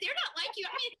brutal. If they're not like you,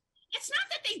 I mean, it's not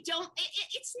that they don't,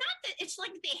 it's not that it's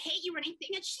like they hate you or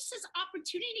anything. It's just this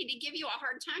opportunity to give you a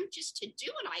hard time just to do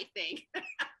it, I think.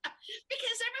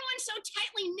 Because everyone's so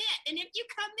tightly knit. And if you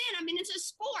come in, I mean, it's a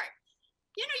sport.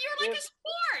 You're like a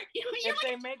sport. If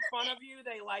they make fun of you,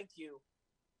 they like you.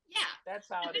 Yeah. That's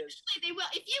how it is. Eventually they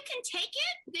will. If you can take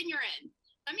it, then you're in.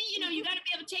 I mean, you got to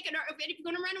be able to take it. Or if you're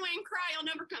going to run away and cry, you'll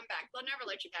never come back. They'll never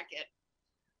let you back in.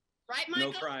 Right,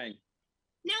 Michael? No crying.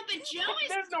 No, but Joe is...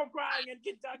 There's no crying in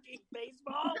Kentucky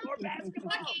baseball or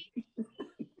basketball.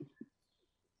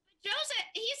 Joe's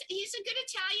he's a good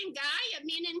Italian guy. I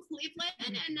mean, in Cleveland,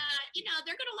 and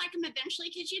they're going to like him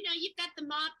eventually because you've got the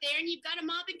mob there, and you've got a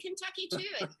mob in Kentucky too.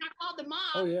 It's not called the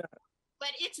mob. Oh yeah.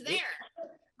 But it's there,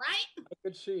 right? I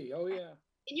could see. Oh yeah.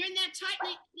 And you're in that tight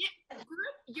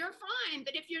group. You're fine,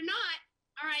 but if you're not,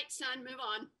 all right, son, move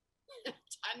on.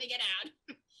 Time to get out.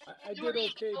 I did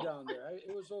okay down there. It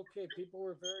was okay. People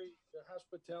were the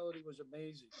hospitality was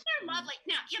amazing. They're lovely.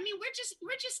 Now, I mean, we're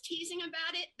just teasing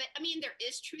about it, but I mean, there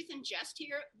is truth and jest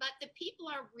here, but the people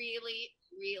are really,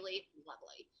 really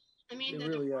lovely. I mean, they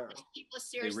really are. People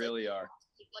seriously. They really are.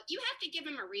 You have to give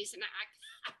them a reason to act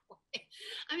that way.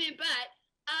 I mean, but,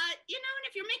 and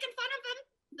if you're making fun of them,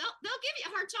 they'll give you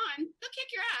a hard time. They'll kick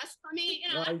your ass. I mean,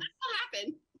 that'll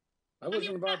happen. I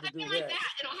wasn't about to do that. Like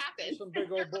that. It'll happen. There's some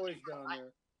big old boys down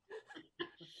there.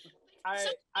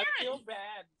 I feel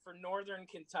bad for Northern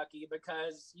Kentucky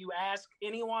because you ask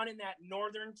anyone in that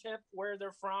northern tip where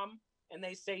they're from, and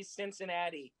they say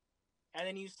Cincinnati. And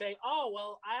then you say, oh,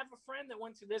 well, I have a friend that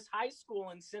went to this high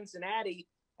school in Cincinnati.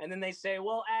 And then they say,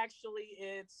 well, actually,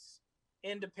 it's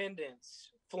Independence,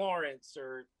 Florence,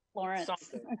 or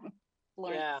something.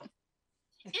 Florence. Yeah.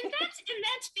 And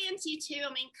that's fancy too.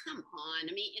 I mean, come on.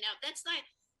 I mean, that's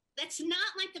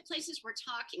not like the places we're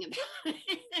talking about,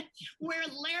 where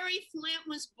Larry Flint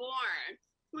was born,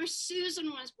 where Susan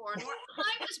was born, where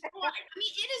I was born. I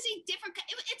mean, it is a different.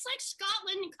 It's like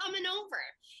Scotland coming over.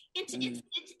 It's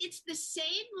the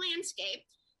same landscape.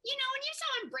 When you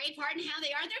saw in Braveheart and how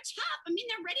they are, they're tough. I mean,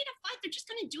 they're ready to fight. They're just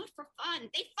going to do it for fun.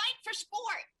 They fight for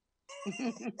sport.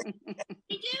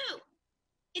 They do.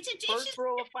 It's a First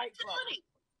rule of Fight Club.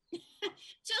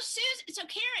 So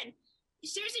Karen,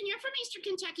 Susan, you're from Eastern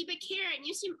Kentucky, but Karen,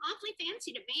 you seem awfully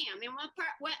fancy to me. I mean, what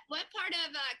part of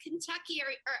Kentucky or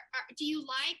do you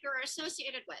like or are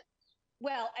associated with?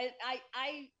 Well,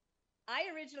 I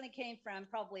originally came from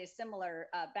probably a similar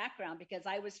background because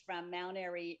I was from Mount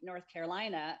Airy, North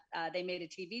Carolina. They made a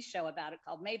TV show about it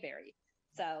called Mayberry.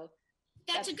 So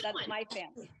that's a good one. That's my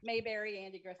family. Mayberry,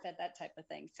 Andy Griffith, that type of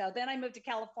thing. So then I moved to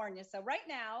California. So right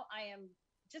now I am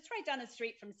just right down the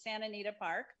street from Santa Anita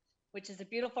Park, which is a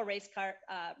beautiful race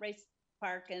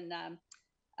park in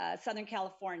Southern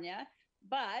California.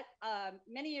 But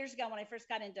many years ago, when I first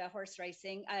got into horse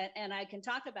racing, and I can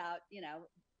talk about,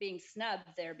 being snubbed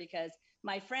there because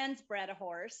my friends bred a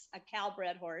horse, a Cal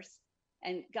bred horse,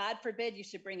 and God forbid you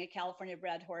should bring a California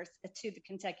bred horse to the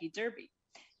Kentucky Derby.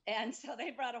 And so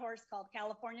they brought a horse called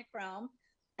California Chrome,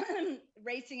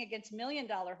 racing against $1 million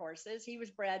horses. He was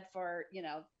bred for,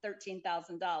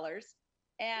 $13,000.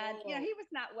 And, he was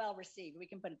not well received. We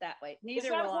can put it that way. Neither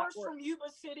is that horse from Yuba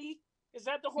City? Is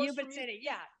that the horse Yuba from City?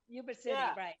 Yeah, Yuba City,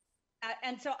 right.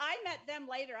 And so I met them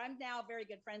later. I'm now very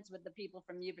good friends with the people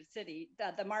from Yuba City,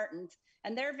 the Martins,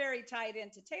 and they're very tied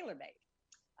into TaylorMade.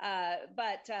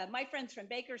 But my friends from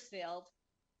Bakersfield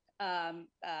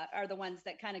are the ones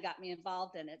that kind of got me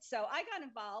involved in it. So I got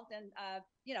involved, and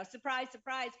surprise,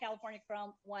 surprise, California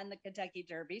Chrome won the Kentucky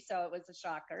Derby, so it was a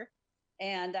shocker.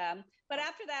 And but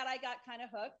after that, I got kind of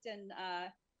hooked, and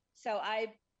so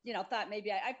I thought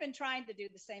maybe I've been trying to do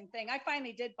the same thing. I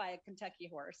finally did buy a Kentucky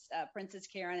horse, Princess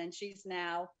Karen, and she's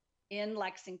now in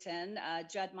Lexington.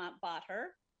 Juddmonte bought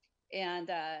her. And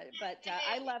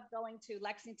I love going to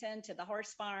Lexington, to the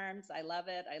horse farms. I love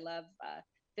it. I love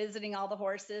visiting all the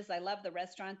horses. I love the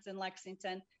restaurants in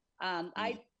Lexington.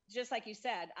 I just like you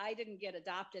said, I didn't get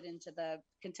adopted into the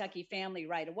Kentucky family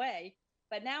right away,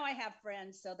 but now I have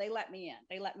friends, so they let me in.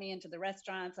 They let me into the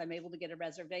restaurants. I'm able to get a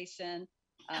reservation.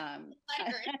 And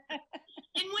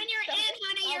when you're in,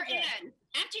 honey, you're in.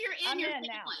 After you're in, you're in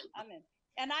now. I'm in.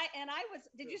 And I was.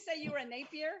 Did you say you were in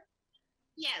Napier?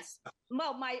 Yes.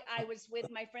 Well, I was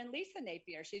with my friend Lisa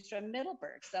Napier. She's from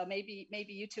Middleburg, so maybe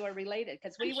you two are related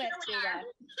because we went to.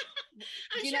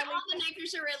 I'm sure all the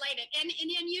Napiers are related, and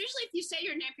usually if you say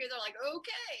you're Napier, they're like,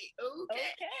 okay.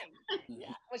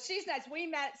 Yeah. Well, she's nice. We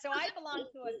met. So I belong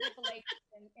to a group of ladies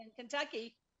in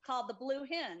Kentucky called the Blue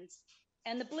Hens,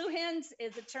 and the Blue Hens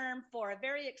is a term for a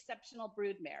very exceptional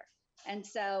broodmare. And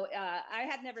so I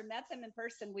had never met them in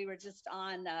person. We were just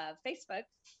on Facebook.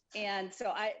 And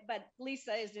so but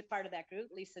Lisa is a part of that group,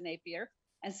 Lisa Napier.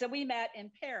 And so we met in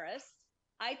Paris.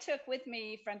 I took with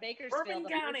me from Bakersfield. Bourbon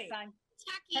County.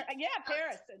 Kentucky.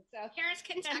 Paris. And so Paris,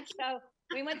 Kentucky. So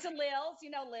we went to Lil's. You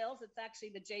know Lil's. It's actually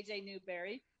the J.J.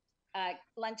 Newberry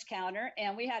lunch counter.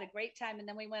 And we had a great time. And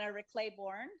then we went over to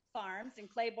Claiborne Farms. And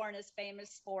Claiborne is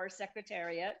famous for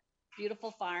Secretariat.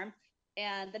 Beautiful farm.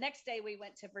 And the next day we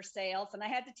went to Versailles, and I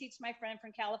had to teach my friend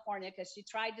from California because she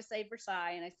tried to say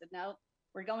Versailles. And I said, no,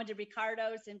 we're going to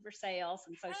Ricardo's in Versailles.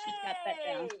 And so she got that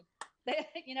down.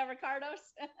 You know, Ricardo's?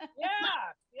 Yeah.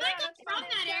 Michael's from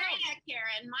that area,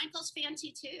 Karen. Michael's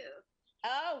fancy too.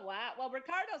 Oh, wow. Well,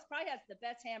 Ricardo's probably has the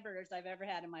best hamburgers I've ever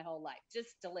had in my whole life.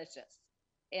 Just delicious.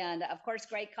 And of course,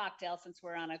 great cocktail since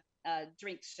we're on a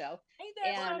drinks show. Ain't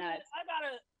that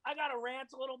something? I gotta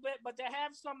rant a little bit, but to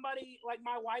have somebody like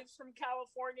my wife's from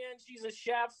California and she's a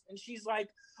chef and she's like,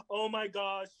 oh my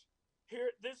gosh, here,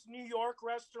 this New York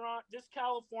restaurant, this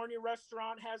California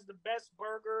restaurant has the best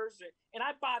burgers. And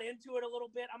I bought into it a little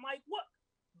bit. I'm like, what?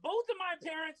 Both of my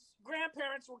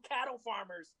grandparents were cattle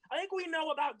farmers. I think we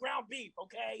know about ground beef,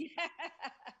 okay?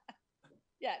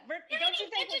 Yeah. Don't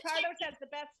you think Ricardo's has the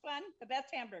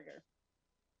best hamburger?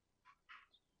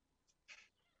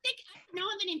 I don't know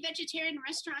of any vegetarian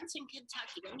restaurants in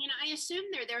Kentucky. I mean, I assume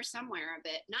they're there somewhere,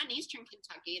 but not in Eastern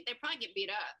Kentucky. They probably get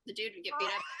beat up. The dude would get beat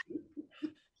up.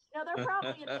 No, they're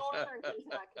probably in Northern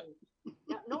Kentucky.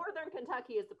 Now, Northern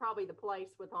Kentucky is probably the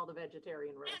place with all the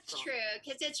vegetarian restaurants. That's true,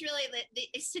 because it's really the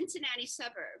Cincinnati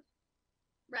suburb,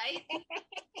 right?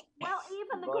 Well,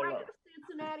 even the greater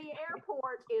Cincinnati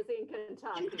airport is in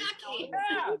Kentucky.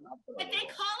 Yeah. But they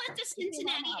call it the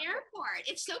Cincinnati airport.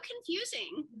 It's so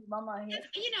confusing.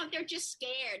 They're just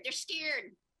scared. They're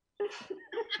scared.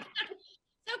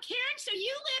 So Karen, so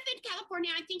you live in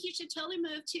California. I think you should totally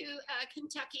move to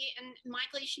Kentucky, and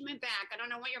Michael, you should move back. I don't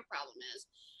know what your problem is.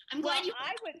 I'm glad you.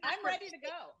 I'm ready to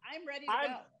go. I'm ready to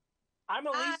go. I'm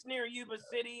at least near Yuba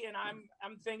City, and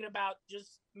I'm thinking about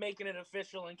just making it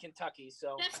official in Kentucky.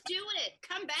 So let's do it.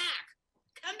 Come back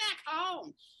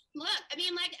home. Look,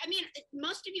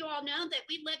 most of you all know that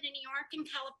we lived in New York and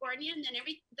California, and then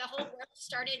the whole world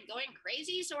started going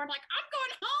crazy. So we're like, I'm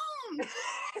going home.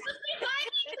 Look behind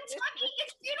me, Kentucky.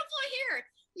 It's beautiful here.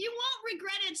 You won't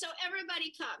regret it. So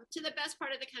everybody come to the best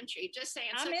part of the country. Just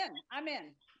saying. I'm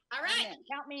in. All right.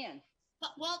 Count me in.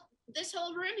 Well, this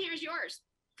whole room here is yours.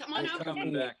 Come on over.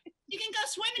 Back. You can go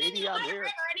swimming in the Ohio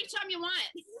River anytime you want.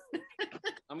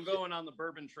 I'm going on the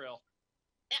Bourbon Trail.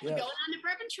 Yes. Going on the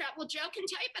Bourbon Trail. Well, Joe can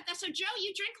tell you about that. So, Joe,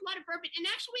 you drink a lot of bourbon, and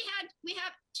actually, we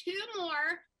have two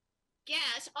more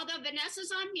guests. Although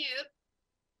Vanessa's on mute,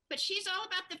 but she's all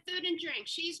about the food and drink.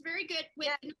 She's very good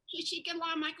with. Yeah. She get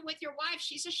along, Michael, with your wife.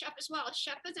 She's a chef as well.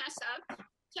 Chef Vanessa.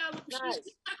 So she's going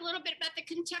to talk a little bit about the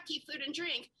Kentucky food and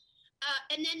drink.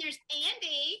 And then there's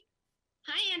Andy.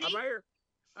 Hi, Andy. I'm here.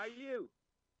 How are you?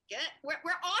 Good. We're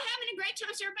all having a great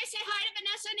time. So everybody say hi to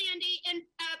Vanessa and Andy. And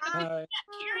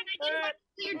Karen, I didn't want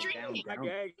to see your drink.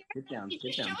 Sit down. Did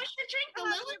you show us your drink, the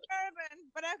Lily?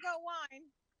 Bourbon, but I've got wine.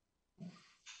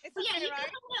 It's Yeah, okay, you right?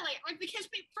 can Lily.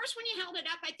 Because first when you held it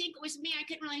up, I think it was me. I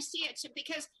couldn't really see it. So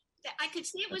because I could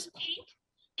see it was pink.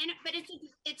 But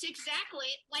it's exactly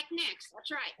like Nick's.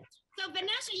 That's right. So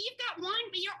Vanessa, you've got one,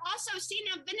 but you're also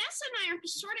now Vanessa and I are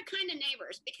sort of kind of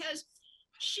neighbors because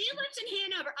she lives in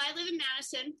Hanover. I live in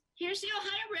Madison. Here's the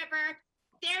Ohio River.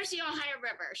 There's the Ohio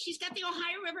River. She's got the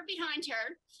Ohio River behind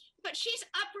her, but she's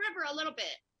upriver a little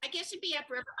bit. I guess it'd be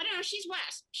upriver. I don't know. She's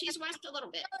west. She's west a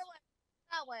little bit.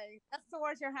 That way. That's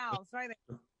towards your house, right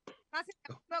there.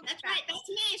 That's right. That's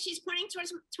me. She's pointing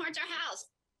towards our house.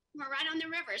 We're right on the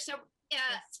river. So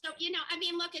I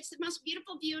mean, look, it's the most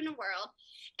beautiful view in the world.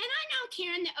 And I know,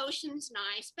 Karen, the ocean's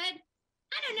nice, but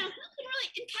I don't know who can really,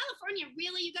 in California,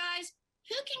 really, you guys,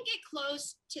 who can get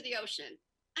close to the ocean?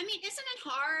 I mean, isn't it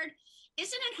hard?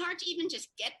 Isn't it hard to even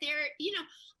just get there?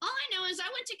 All I know is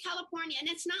I went to California, and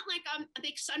it's not like I'm a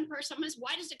big sun person. I'm as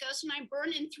white as a ghost, and I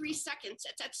burn in 3 seconds.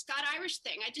 It's that Scott Irish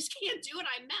thing. I just can't do it.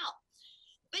 I melt.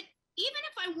 But even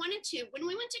if I wanted to, when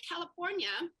we went to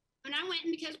California, and I went,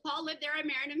 and because Paul lived there, I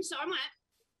married him, so I went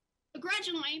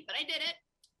begrudgingly, but I did it,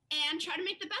 and try to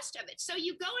make the best of it. So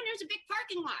you go, and there's a big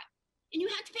parking lot, and you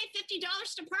have to pay $50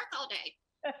 to park all day.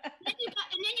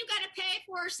 and then you got to pay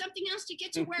for something else to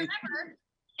get to wherever.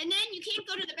 And then you can't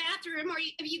go to the bathroom, or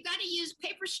you got to use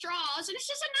paper straws, and it's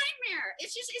just a nightmare.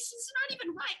 It's just not even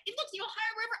right. And look, the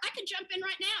Ohio River, I could jump in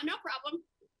right now, no problem.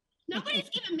 Nobody's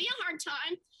giving me a hard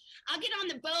time. I'll get on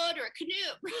the boat or a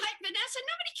canoe, right, Vanessa?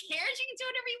 Nobody cares. You can do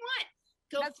whatever you want.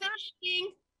 Go fishing,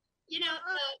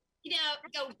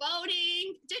 go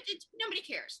boating. Nobody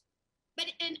cares. But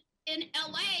in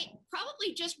LA,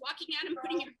 probably just walking out and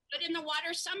putting your foot in the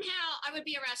water, somehow I would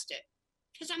be arrested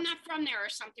because I'm not from there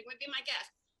or something, would be my guess.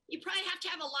 You probably have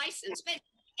to have a license, but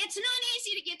it's not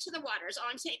easy to get to the water, is all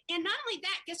I'm saying. And not only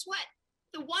that, guess what?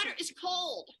 The water is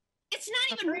cold. It's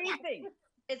not even freezing.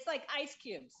 It's like ice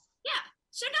cubes. Yeah.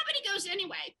 So nobody goes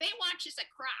anyway. Baywatch is a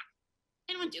crock.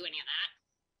 They don't do any of that.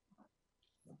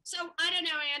 So I don't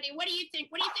know, Andy. What do you think?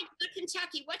 What do you think about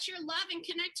Kentucky? What's your love and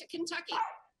connect to Kentucky?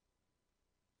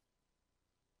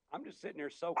 I'm just sitting there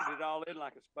soaking it all in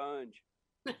like a sponge.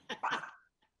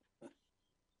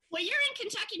 Well, you're in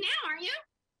Kentucky now, aren't you?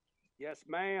 Yes,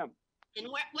 ma'am. In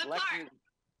what part?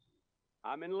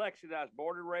 I'm in Lexington. I was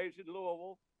born and raised in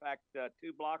Louisville. In fact,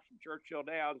 2 blocks from Churchill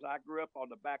Downs. I grew up on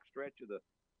the back stretch of the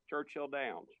Churchill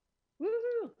Downs.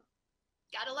 Woohoo!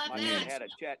 Gotta love that. My dad had a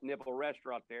Chat Nibble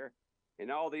restaurant there,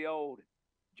 and all the old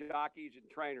jockeys and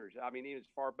trainers. I mean, even as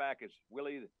far back as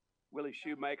Willie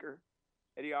Shoemaker,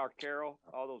 Eddie R. Carroll,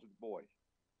 all those boys.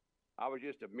 I was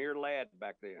just a mere lad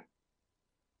back then.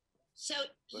 So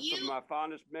but some of my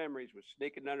fondest memories was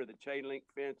sneaking under the chain link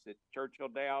fence at Churchill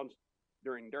Downs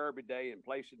during Derby Day and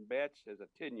placing bets as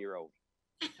a 10-year-old.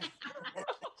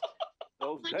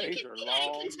 Those days are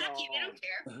long gone. They don't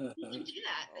care. You can do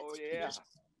that. Oh, yeah.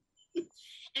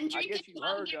 And I guess you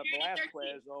heard of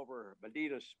Velasquez over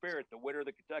Medina Spirit, the winner of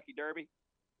the Kentucky Derby.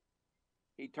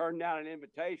 He turned down an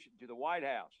invitation to the White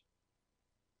House.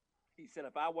 He said,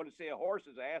 if I want to see a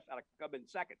horse's ass, I'd come in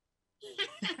second.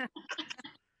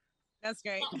 That's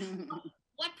great.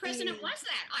 What president was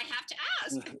that? I have to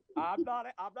ask. I'm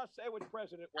not saying which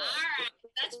president was. All right,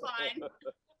 that's fine.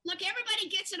 Look, everybody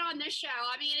gets it on this show.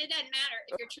 I mean, it doesn't matter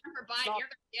if you're Trump or Biden. You're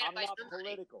going to get it by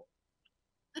somebody. Political.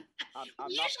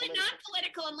 I'm usually not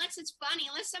political unless it's funny.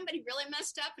 Unless somebody really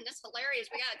messed up and it's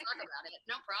hilarious, we got to talk about it.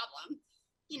 No problem.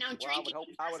 Drinking.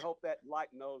 I would hope that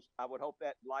enlighten those. I would hope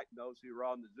that enlighten those who are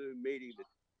on the Zoom meeting that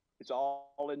it's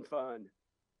all in fun.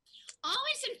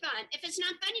 Always in fun. If it's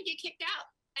not fun, you get kicked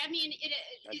out. I mean,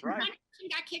 That's right. One person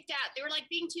got kicked out. They were like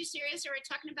being too serious. They were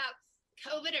talking about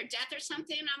COVID or death or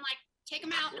something. And I'm like, take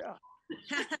them out. Yeah.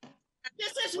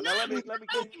 This is well, not. let me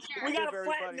we got to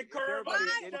flatten the curve. Everybody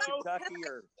in Kentucky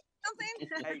or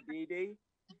hey,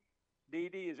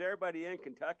 Dee, is everybody in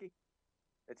Kentucky?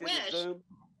 It's in the Zoom.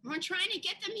 We're trying to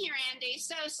get them here, Andy.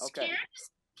 So okay.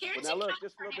 Karen's now look,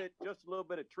 just a little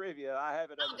bit of trivia. I have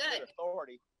it on good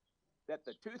authority that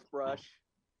the toothbrush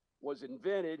was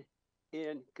invented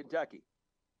in Kentucky.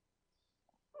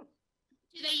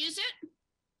 Do they use it?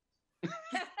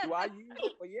 Do I use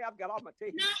it? Well, yeah, I've got all my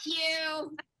teeth. Not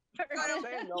you. I'm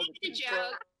saying, no,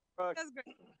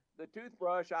 the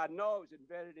toothbrush, I know it was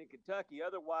invented in Kentucky.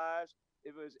 Otherwise,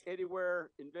 if it was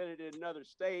anywhere invented in another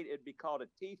state, it'd be called a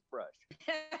teeth brush.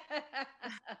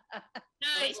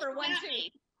 Nice. For one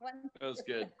tooth. That was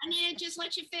good. I need to just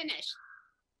let you finish.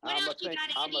 What I'm else you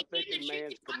got? I'm a thinking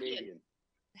man's comedian.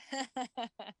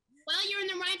 Well, you're in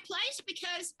the right place.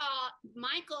 because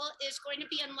Michael is going to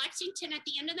be in Lexington at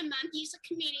the end of the month. He's a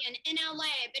comedian in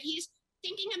LA, but he's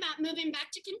thinking about moving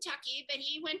back to Kentucky, but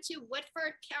he went to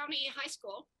Woodford County High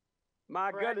School.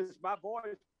 My goodness, my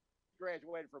boys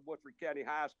graduated from Woodford County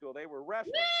High School. They were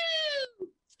wrestlers. Woo!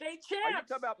 State Are you champs.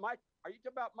 talking about Mike? Are you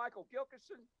talking about Michael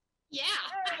Gilkison? Yeah.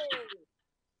 Hey.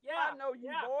 Yeah. I know you,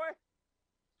 yeah. boy.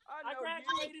 I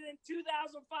graduated in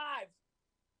 2005.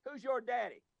 Who's your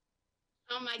daddy?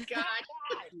 Oh my God.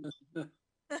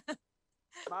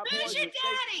 My Who's boys your were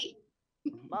daddy?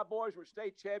 My boys were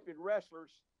state champion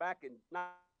wrestlers back in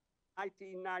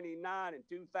 1999 and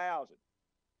 2000.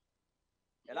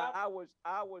 And Yep. I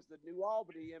was the New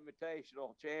Albany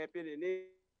Invitational champion in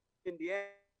Indiana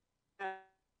in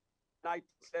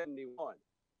 1971.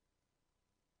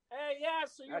 Hey, yeah,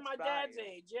 so you're That's my about dad's it.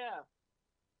 age, yeah.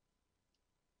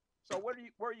 So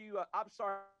were you I'm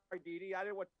sorry, Dee Dee, I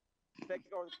didn't want to take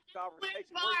over the conversation.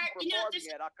 Bar, Where you you know, performing this-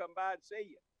 yet? I'll come by and see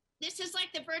you. This is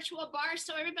like the virtual bar,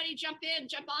 so everybody jump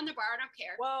on the bar. I don't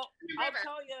care. Well, River.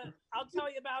 I'll tell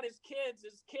you about his kids.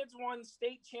 His kids won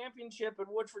state championship at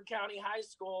Woodford County High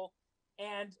School,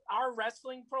 and our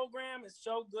wrestling program is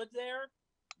so good there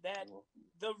that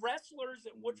the wrestlers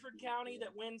at Woodford County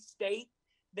that win state,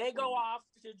 they go off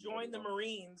to join the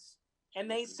Marines, and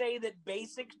they say that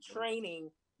basic training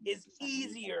is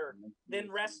easier than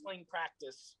wrestling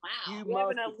practice. Wow. You We have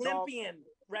an must have talked- Olympian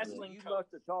wrestling You coach.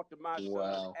 must have talked to my son,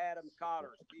 Wow. Adam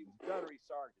Cotters. He was gunnery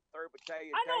sergeant, 3rd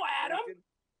Battalion. I know Tank Adam. Division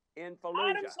in Fallujah.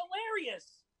 Adam's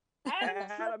hilarious.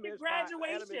 Adam's Adam at is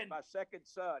graduation. my second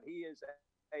son. He is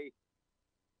a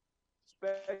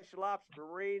special ops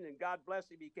Marine, and God bless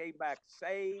him, he came back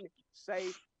sane,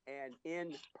 safe, and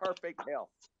in perfect health.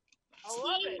 I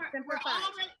love See, it.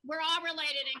 we're all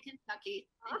related in Kentucky.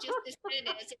 It just is what it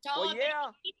is. It's all Well, a yeah.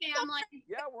 family.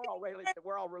 Yeah, we're all related.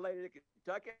 We're all related to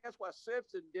Kentucky. That's why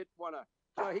Simpson didn't want to.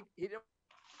 He didn't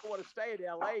want to stay in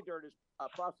L.A. during his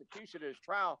prosecution and his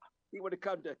trial. He would have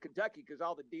come to Kentucky because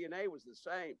all the DNA was the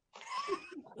same.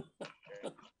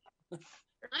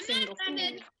 I'm not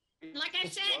offended. Like I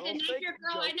said, Well, the thank nature you,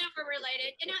 girl, I Joe. never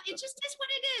related. You know, it just is what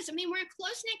it is. I mean, we're a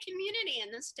close knit community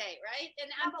in this state, right? And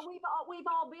Yeah, but we've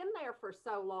all been there for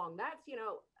so long. That's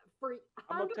for I'm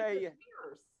gonna hundreds tell of you.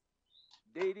 years.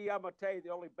 Dee Dee, I'm gonna tell you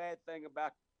the only bad thing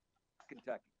about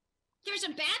Kentucky. there's a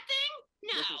bad thing?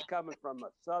 No. This is coming from a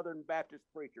Southern Baptist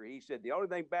preacher. He said the only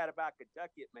thing bad about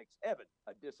Kentucky, it makes heaven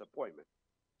a disappointment.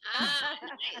 Ah,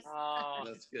 nice. Oh,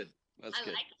 That's good. That's I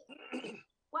good. like it.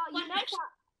 Well,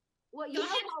 Well, you Go know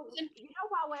ahead, why, Susan. you know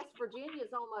why West Virginia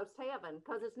is almost heaven,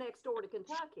 because it's next door to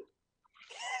Kentucky.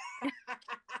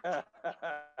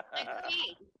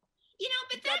 Agreed. You know,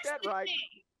 but You got that's that the right.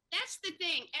 thing. That's the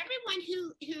thing. Everyone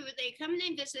who they come and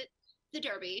they visit the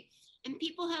Derby, and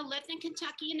people who have lived in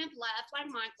Kentucky and have left, like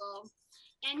Michael,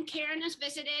 and Karen has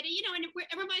visited. You know, and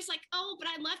everybody's like, "Oh, but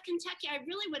I love Kentucky. I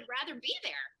really would rather be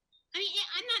there." I mean,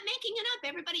 I'm not making it up.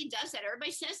 Everybody does that.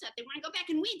 Everybody says that they want to go back,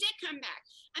 and we did come back.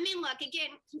 I mean, look,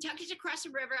 again, Kentucky's across the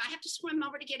river. I have to swim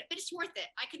over to get it, but it's worth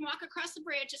it. I can walk across the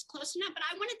bridge. It's close enough, but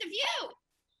I wanted the view.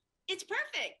 It's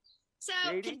perfect. So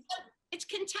Katie? it's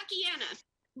Kentuckiana.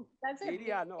 That's a Dee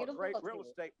Dee, I know a beautiful great real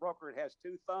city. estate broker that has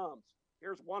 2 thumbs.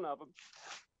 Here's one of them.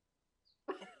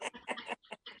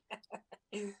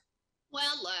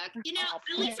 Well, look, you know,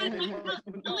 at least I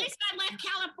left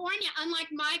California, unlike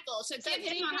Michael. So give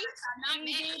him a hard time, not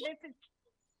me.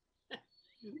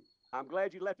 I'm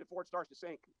glad you left it before it starts to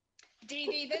sink. Dee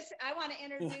Dee, I want to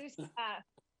introduce,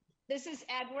 this is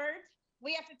Edward.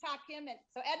 We have to talk him, and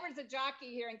so Edward's a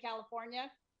jockey here in California.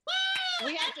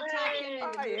 We have to talk him into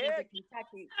Hi, moving to Ed.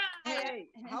 Kentucky. Hey,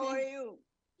 how are you?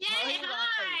 Yay,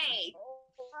 hi.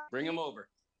 Bring him over.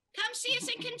 Come see us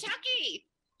in Kentucky.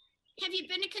 Have you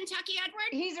been to Kentucky,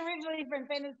 Edward? He's originally from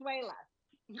Venezuela.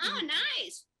 Oh,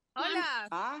 nice. Hola.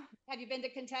 Huh? Have you been to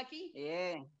Kentucky?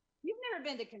 Yeah. You've never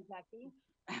been to Kentucky.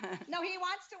 No, he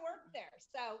wants to work there.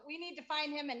 So we need to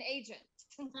find him an agent.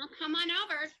 Well, come on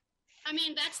over. I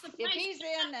mean, that's the If place. he's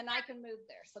in, then I can move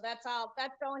there. So that's all.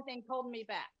 That's the only thing holding me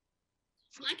back.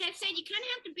 Like I said, you kind of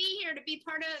have to be here to be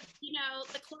part of, you know,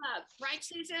 the club, right,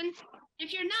 Susan?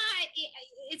 If you're not,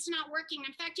 it's not working.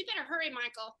 In fact, you better hurry,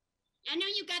 Michael. I know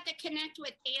you got to connect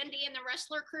with Andy and the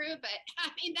wrestler crew, but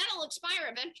I mean, that'll expire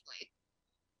eventually.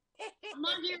 I'm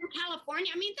on here in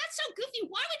California. I mean, that's so goofy.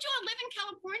 Why would you all live in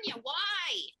California? Why?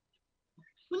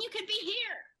 When you could be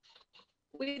here.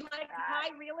 We like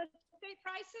high real estate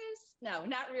prices? No,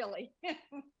 not really.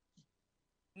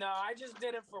 no, I just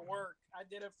did it for work. I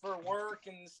did it for work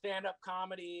and stand-up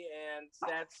comedy, and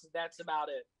that's about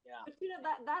it. Yeah. But you know,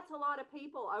 that's a lot of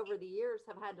people over the years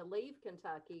have had to leave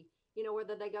Kentucky, you know,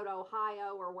 whether they go to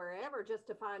Ohio or wherever just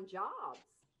to find jobs.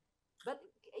 But,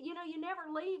 you know, you never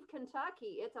leave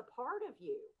Kentucky. It's a part of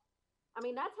you. I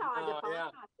mean, that's how I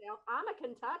define myself. I'm a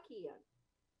Kentuckian.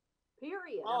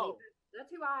 Period. I mean, that's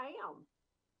who I am.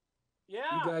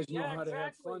 Yeah, you guys know how to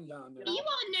have fun down there. You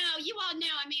all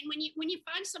know. I mean, when you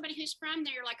find somebody who's from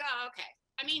there, you're like, oh, okay.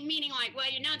 I mean, meaning like, well,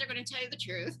 they're going to tell you the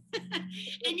truth,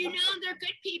 and they're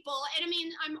good people. And I mean,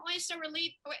 I'm always so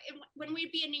relieved when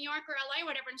we'd be in New York or LA,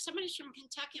 or whatever, and somebody's from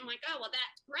Kentucky. I'm like, oh, well,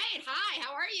 that's great. Hi,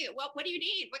 how are you? Well, what do you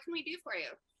need? What can we do for you?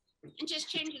 And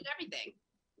just changes everything,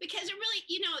 because it really,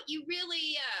 you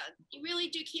really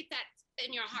do keep that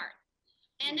in your heart.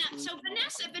 And so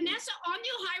Vanessa on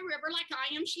the Ohio River, like I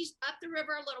am, she's up the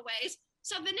river a little ways.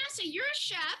 So Vanessa, you're a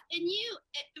chef, and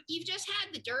you've just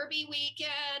had the Derby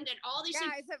weekend and all these.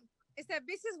 Yeah, it's the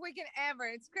busiest weekend ever.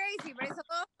 It's crazy, but it's a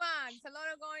lot of fun. It's a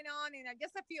lot of going on in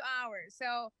just a few hours.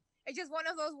 So it's just one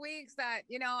of those weeks that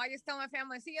I just tell my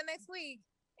family, see you next week.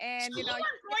 And so you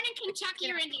weren't born in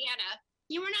Kentucky or Indiana.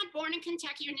 You were not born in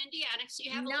Kentucky or in Indiana, so you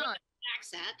have a little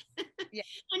accent. Yeah.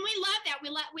 And we love that.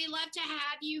 We love to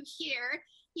have you here.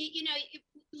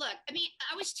 Look, I mean,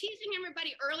 I was teasing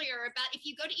everybody earlier about if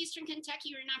you go to Eastern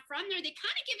Kentucky, you're not from there, they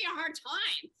kind of give you a hard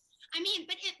time. I mean,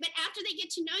 but after they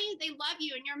get to know you, they love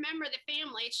you and you're a member of the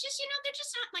family. It's just, they're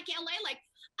just not like LA, like,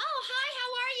 oh, hi, how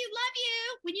are you? Love you.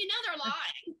 When they're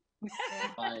lying.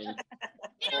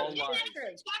 They don't do that in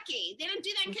Kentucky. They don't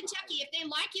do that in Kentucky. If they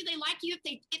like you, they like you.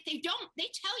 If they don't, they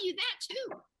tell you that too.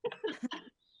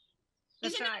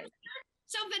 That's right.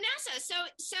 So Vanessa,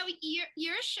 so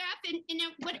you're a chef, and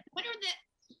what are the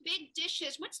big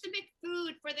dishes? What's the big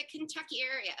food for the Kentucky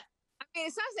area? I mean,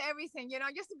 it sounds everything,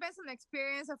 just depends on the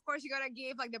experience. Of course, you gotta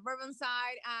give like the bourbon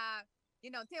side,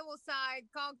 table side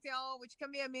cocktail, which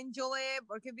can be a mint julep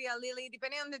or could be a lily,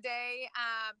 depending on the day.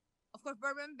 Of course,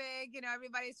 bourbon big.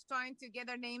 Everybody's trying to get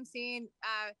their names in.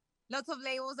 Lots of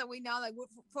labels that we know, like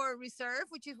for Reserve,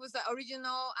 which was the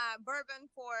original bourbon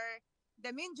for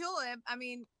the mint julep. I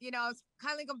mean, it's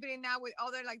highly competing now with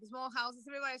other like the small houses.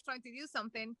 Everybody's trying to do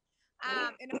something.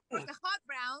 And of course, the hot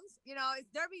browns. It's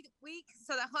Derby week,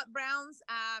 so the hot browns,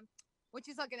 which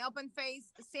is like an open face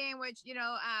sandwich.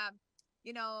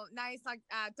 Nice like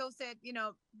toasted,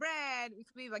 bread. It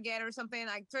could be baguette or something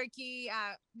like turkey,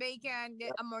 bacon,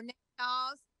 a mornay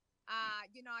sauce. I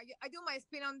do my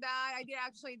spin on that. I did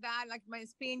actually that, like my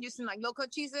spin using like local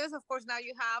cheeses. Of course, now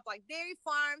you have like dairy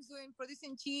farms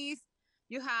producing cheese.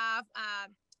 You have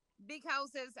big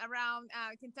houses around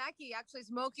Kentucky actually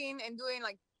smoking and doing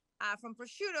like from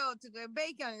prosciutto to the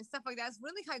bacon and stuff like that. It's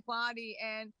really high quality,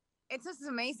 and it's just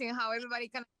amazing how everybody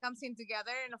kind of comes in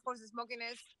together. And of course, the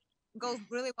smokiness goes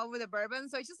really well with the bourbon.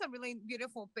 So it's just a really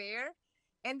beautiful pair.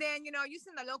 And then,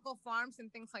 using the local farms and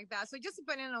things like that. So just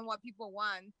depending on what people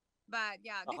want. But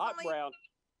yeah, the hot brown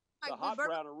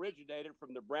originated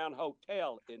from the Brown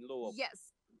Hotel in Louisville.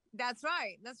 Yes, that's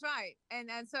right.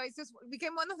 And so it's just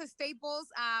became one of the staples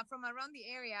from around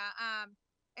the area.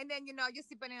 And then, just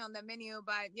depending on the menu,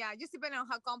 but yeah, just depending on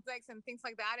how complex and things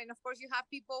like that. And of course, you have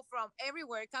people from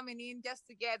everywhere coming in just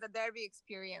to get the Derby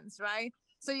experience, right?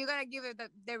 So you got to give it the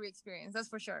Derby experience. That's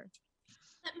for sure.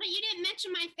 But you didn't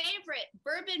mention my favorite,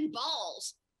 bourbon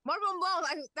balls. Bourbon balls.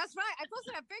 That's right. I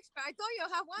posted a picture. I told you I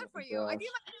have one for you. I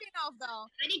did my spin-off, though.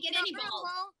 I didn't get any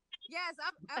balls. Yes,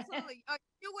 absolutely.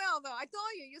 You will, though. I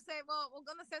told you. You say, well, we're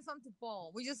going to send some to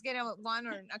Paul. We just get one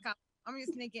or a couple. I'm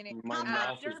just sneaking it. How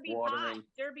about Derby pie?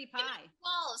 Derby pie.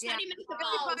 Balls. How do you make the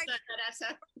balls,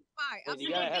 Vanessa? And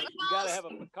you gotta have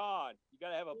a pecan. You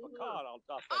gotta have a pecan on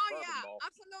top of that bourbon ball.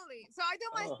 Absolutely. So I do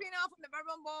my spin-off from the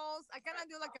bourbon balls. I kind of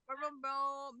do like a bourbon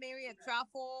ball, maybe a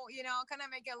truffle, kind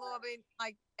of make it a little bit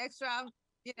like extra,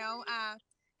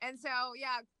 and so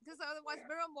yeah, because otherwise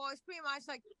bourbon ball is pretty much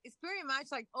like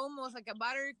almost like a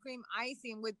buttercream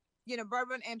icing with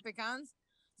bourbon and pecans.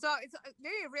 So it's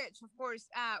very rich, of course,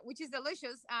 which is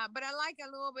delicious. But I like a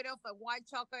little bit of a white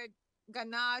chocolate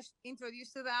ganache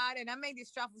introduced to that, and I make these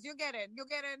truffles. You'll get it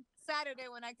Saturday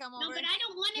when I come over. No, but I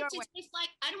don't want it to taste like.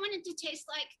 I don't want it to taste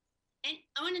like. And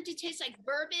I want it to taste like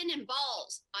bourbon and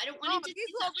balls. I don't want it to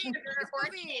taste like sugar or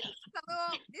cake.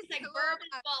 It's like bourbon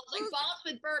balls, like balls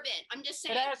with bourbon. I'm just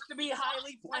saying. It has to be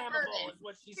highly flammable, is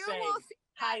what she's saying.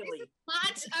 Highly.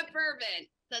 Lots of bourbon.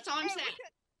 That's all I'm saying.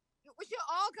 We should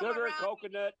all come sugar, around.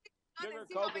 coconut,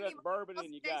 bourbon,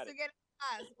 and you got it.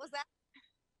 What's that?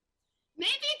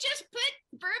 Maybe just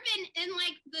put bourbon in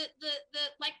like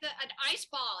an ice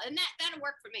ball, and that'll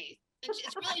work for me. It's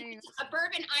really a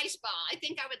bourbon ice ball. I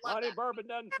think I would love that. Bourbon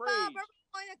doesn't freeze.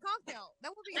 Bourbon in a cocktail. That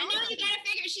would be. I know you gotta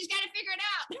figure. She's gotta figure it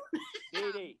out.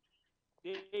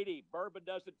 Dee, bourbon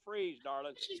doesn't freeze,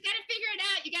 darling. She's gotta figure it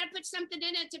out. You gotta put something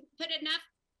in it to put enough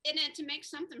in it to make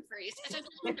something freeze.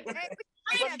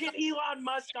 Let's get Elon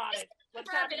Musk on it. Let's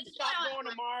have him stop going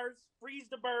to Mars, freeze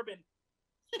the bourbon.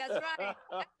 That's right.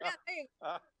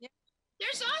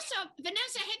 There's also,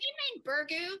 Vanessa, have you made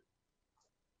burgoo?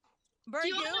 Burgoo? Do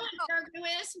you all know what burgoo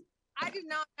is? I do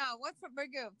not know. What's for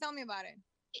burgoo? Tell me about it.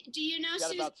 Do you know, Got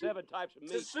Susan? about 7 types of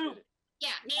meat. soup.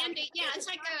 Yeah, Andy. Yeah, it's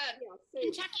like a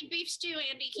Kentucky beef stew,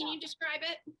 Andy. Can you describe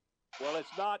it? Well,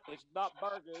 it's not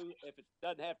burgoo if it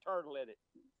doesn't have turtle in it.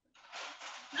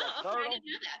 Oh, okay. I didn't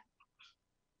know that.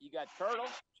 You got turtle,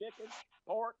 chicken,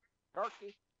 pork,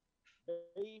 turkey,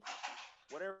 beef,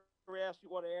 whatever else you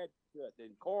want to add to it.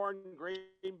 Then corn,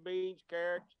 green beans,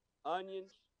 carrots,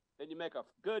 onions. Then you make a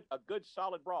good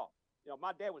solid broth. You know,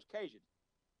 my dad was Cajun.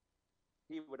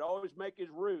 He would always make his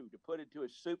roux to put into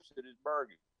his soups and his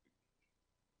burgers.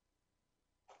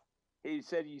 He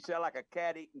said you sound like a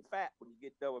cat eating fat when you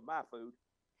get done with my food.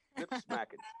 Lip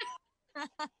smacking.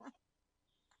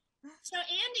 So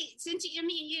Andy, since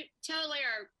you totally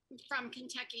are from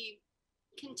Kentucky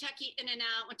in and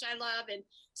out, which I love, and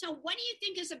so what do you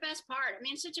think is the best part? I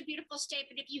mean, it's such a beautiful state,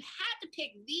 but if you had to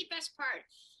pick the best part,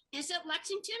 is it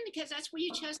Lexington because that's where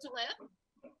you chose to live?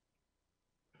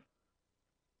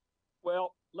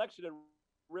 Well, Lexington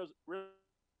really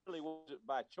wasn't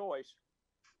by choice.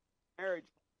 Marriage.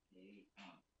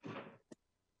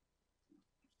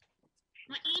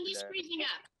 Well, Andy's freezing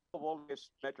up. Longest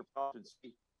metropolitan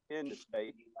city in the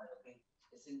state.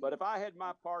 But if I had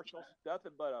my parcels,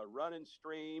 nothing but a running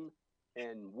stream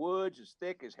and woods as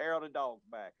thick as hair on a dog's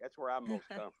back. That's where I'm most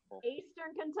comfortable.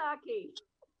 Eastern Kentucky.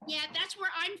 Yeah, that's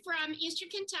where I'm from, Eastern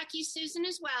Kentucky. Susan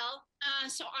as well.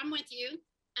 So I'm with you.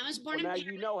 I was born in now Paris.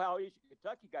 You know how Eastern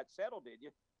Kentucky got settled, did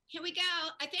you? Here we go.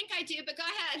 I think I do, but go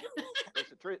ahead.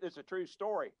 It's a true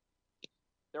story.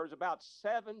 There was about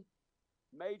 7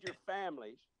 major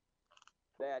families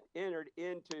that entered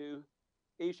into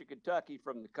Eastern Kentucky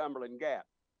from the Cumberland Gap.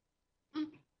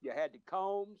 You had the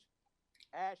Combs,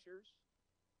 Ashers,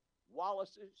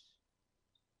 Wallaces,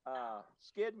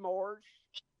 Skidmores,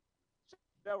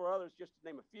 several others, just to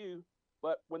name a few.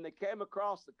 But when they came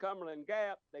across the Cumberland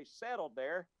Gap, they settled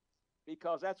there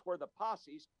because that's where the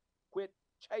posses quit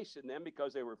chasing them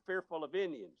because they were fearful of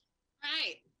Indians.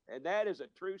 Right. And that is a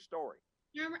true story.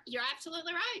 You're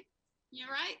absolutely right. You're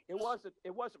right. It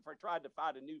wasn't for trying to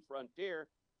find a new frontier.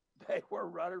 They were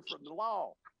running from the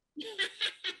law.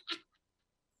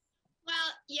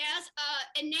 Well, yes.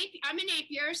 And I'm in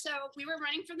Napier, so we were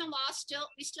running from the law.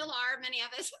 We still are, many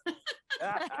of us.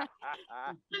 I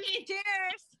mean,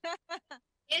 cheers.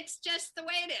 It's just the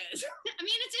way it is. I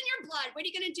mean, it's in your blood. What are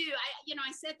you going to do?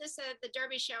 I said this at the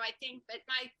Derby show, I think, but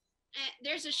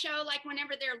there's a show like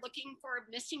whenever they're looking for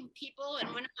missing people,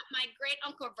 and when my great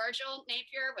uncle Virgil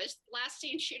Napier was last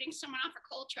seen shooting someone off a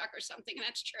coal truck or something, and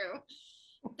that's true.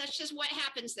 That's just what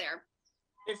happens there.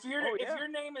 If your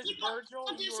name is Virgil,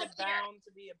 you are bound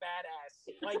to be a badass.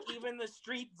 Like even the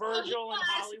street Virgil in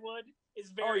Hollywood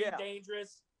is very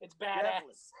dangerous. It's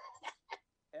badass.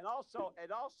 And also,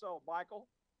 Michael,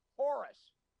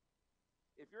 Horace.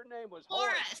 If your name was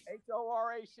Horace,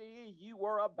 Horace, you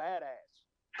were a badass.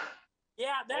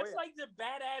 Yeah, that's like the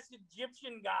badass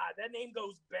Egyptian god. That name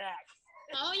goes back.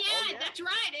 Oh yeah, that's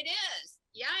right. It is.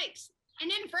 Yikes. And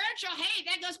then Virgil, hey,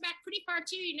 that goes back pretty far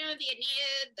too. You know, the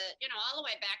Aeneid, all the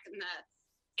way back in the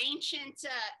ancient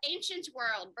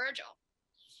world, Virgil.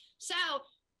 So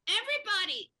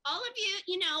everybody, all of you,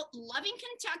 loving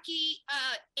Kentucky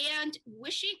and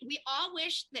we all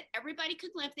wish that everybody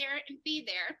could live there and be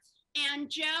there. And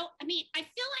Joe, I mean, I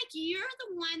feel like you're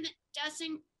the one that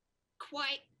doesn't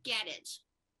quite get it.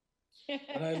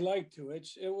 But I'd like to. I know,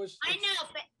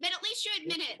 but at least you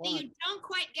admit it, that you don't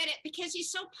quite get it because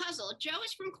he's so puzzled. Joe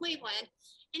is from Cleveland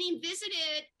and he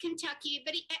visited Kentucky,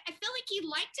 but I feel like he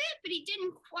liked it, but he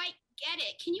didn't quite get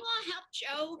it. Can you all help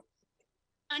Joe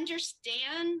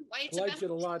understand why it's I liked it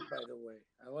a lot, by the way.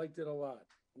 I liked it a lot.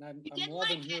 And I'm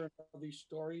loving hearing all these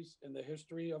stories and the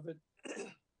history of it.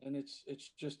 And it's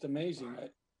just amazing.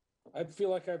 I feel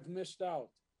like I've missed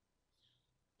out.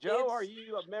 Joe, are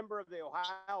you a member of the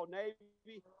Ohio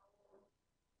Navy?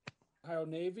 Ohio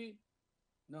Navy?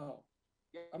 No.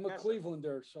 Yeah, I'm a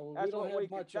Clevelander, so we don't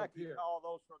have much up here. All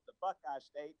those from the Buckeye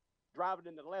State driving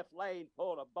in the left lane,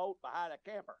 pulling a boat behind a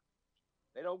camper.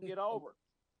 They don't get over.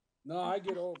 No, I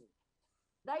get over.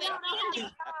 They don't know.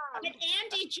 But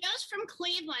Andy, Joe's from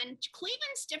Cleveland.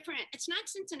 Cleveland's different. It's not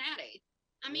Cincinnati.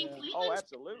 I mean, Cleveland's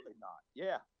absolutely not.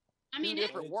 Yeah. I mean, Two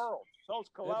different worlds. So's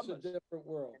Columbus. It's a different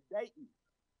world. And Dayton.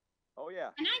 Oh,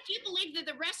 yeah. And I do believe that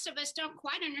the rest of us don't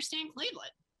quite understand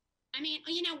Cleveland. I mean,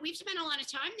 we've spent a lot of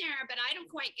time there, but I don't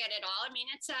quite get it all. I mean,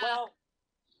 it's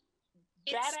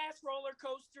badass roller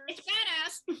coasters. It's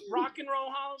badass. Rock and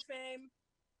Roll Hall of Fame.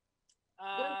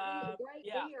 Great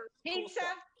Yeah. beer.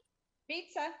 Pizza.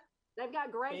 Pizza. They've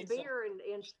got great Pizza. beer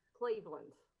in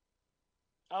Cleveland.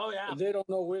 Oh yeah. But they don't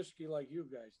know whiskey like you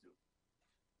guys do.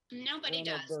 Nobody They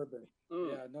don't does. know bourbon.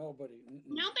 Yeah, nobody.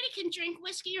 Nobody can drink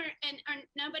whiskey, or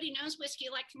nobody knows whiskey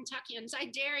like Kentuckians. I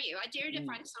dare you. I dare you to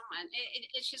find someone.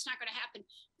 It's just not going to happen.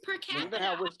 Per capita. You know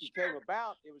how whiskey came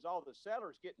about? It was all the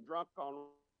settlers getting drunk on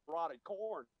rotted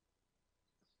corn.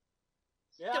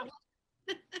 Yeah.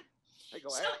 Hey, go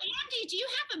So, ahead. Andy, do you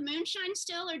have a moonshine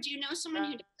still, or do you know someone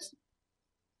who does?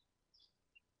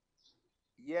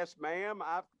 Yes, ma'am.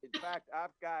 In fact,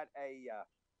 I've got a.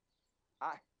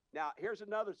 Now here's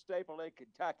another staple in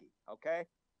Kentucky. Okay,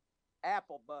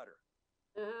 apple butter.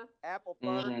 Apple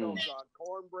butter goes on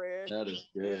cornbread. That is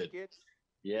good. Biscuits,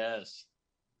 Yes.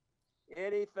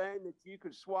 anything that you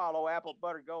could swallow, apple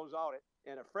butter goes on it.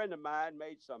 And a friend of mine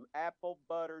made some apple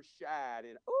butter shine,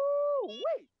 and ooh,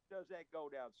 wait, does that go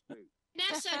down smooth?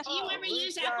 Nessa, do you ever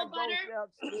use Moonshine apple butter? Goes down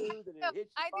smooth, and it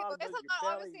hits I the do. bottom There's of a your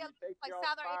lot, belly. obviously, You take like your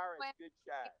Southern fire. It's influence good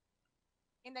shine.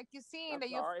 in the cuisine I'm that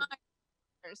you sorry.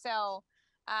 find. So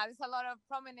there's a lot of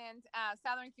prominent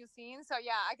Southern cuisine. So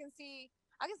yeah, I can see,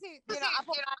 apple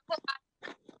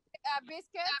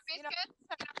biscuits,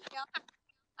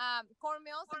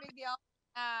 cornmeal, a big deal.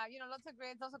 Lots of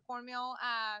grits, lots of cornmeal,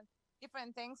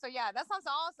 different things. So yeah, that sounds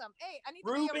awesome. Hey, I need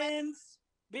to be your Reuben's,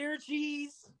 beer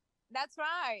cheese. That's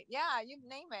right. Yeah, you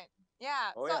name it.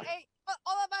 Yeah. Oh, So yeah. hey,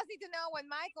 all of us need to know when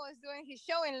Michael is doing his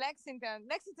show in Lexington.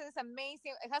 Lexington is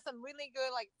amazing. It has some really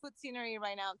good like food scenery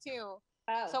right now too.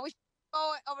 Oh. So we should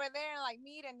go over there and like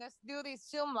meet and just do this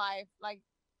Zoom live. Like,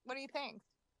 what do you think?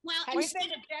 Well, Have you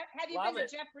been to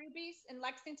Jeff Ruby's in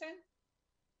Lexington?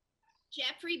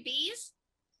 Jeffrey B's?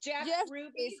 Jeff Yes,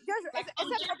 Ruby's. It's a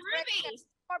Jeff Ruby's.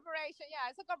 corporation. Yeah,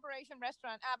 it's a corporation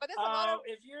restaurant. But there's a lot of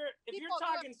If you're people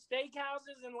talking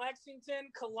steakhouses in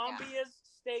Lexington, Columbia's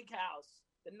Steakhouse,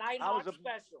 the Nighthawk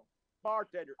special.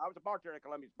 Bartender. I was a bartender at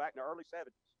Columbia's back in the early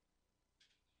 70s.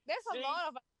 there's a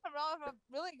lot of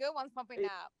really good ones popping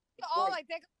up. We all like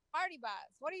take a party bus.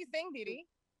 What do you think, Didi?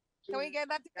 Can we get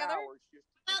that together?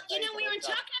 Well, we were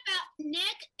talking about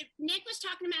Nick. Nick was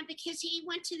talking about because he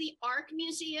went to the Ark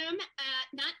Museum,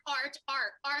 not Ark,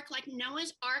 like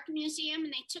Noah's Ark Museum,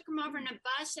 and they took him over in a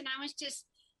bus, and I was just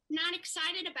not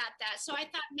excited about that. So I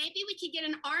thought maybe we could get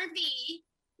an RV,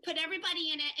 put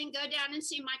everybody in it, and go down and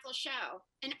see Michael's show.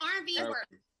 An RV work.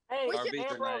 Hey, We should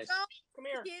RVs are nice. come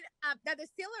here. Get the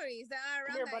distilleries that are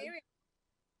around the area.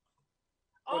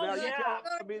 Well, now Oh, you yeah.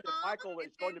 tell me that Michael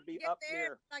is going to be Get up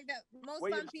there, near like the most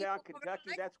fun Williamstown, people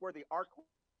Kentucky. That's where the Ark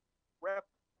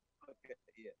replica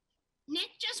is. Nick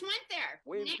just went there.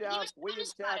 Williamstown, Nick, he was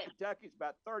Williamstown, Kentucky is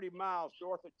about 30 miles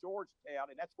north of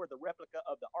Georgetown, and that's where the replica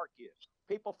of the Ark is.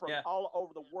 People from all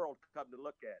over the world come to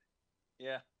look at it.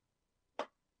 Yeah.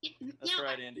 That's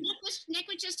right, Andy. Nick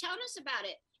was just telling us about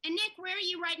it. And Nick, where are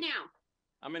you right now?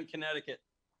 I'm in Connecticut.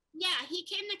 Yeah, he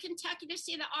came to Kentucky to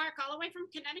see the Ark all the way from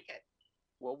Connecticut.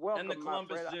 Well, welcome, And the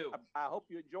Columbus my friend. Zoo. I hope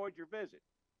you enjoyed your visit.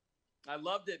 I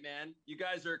loved it, man. You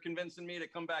guys are convincing me to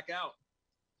come back out.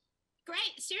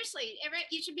 Great, seriously,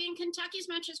 you should be in Kentucky as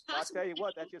much as I'll possible. tell you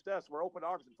what, that's just us. We're open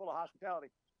arms and full of hospitality.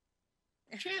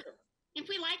 True. If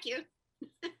we like you.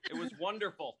 It was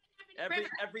wonderful.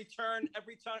 Every turn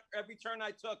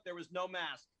I took, there was no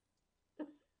mask. Well,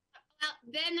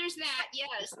 then there's that.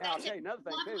 Yes, Now, I'll that's tell a you another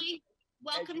thing too. lovely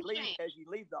welcome change. As you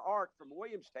leave the Ark from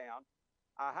Williamstown,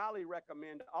 I highly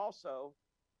recommend also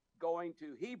going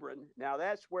to Hebron. Now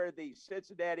that's where the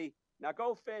Cincinnati. Now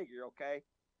go figure, okay?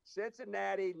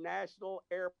 Cincinnati National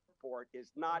Airport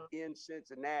is not in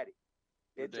Cincinnati.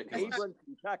 It's in Hebron,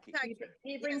 Kentucky.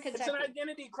 Hebron, Kentucky. It's an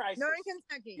identity crisis. Northern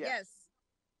Kentucky, yes.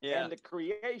 Yeah. And the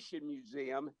Creation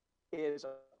Museum is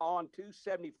on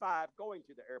 275 going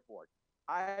to the airport.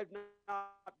 I have not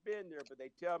been there, but they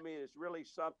tell me it's really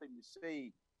something to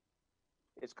see.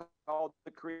 It's called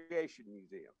the Creation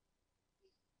Museum.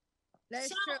 That's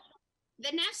So, true.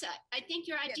 Vanessa, I think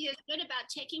your idea is good about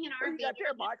taking an What RV. you got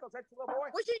there, Michael? Is that your little boy?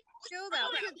 We should do that.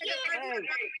 We should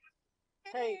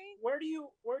take a Hey, where do you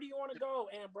want to go,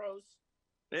 Ambrose?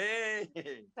 Hey.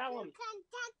 Tell him.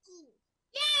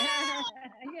 Yeah!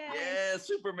 Yeah,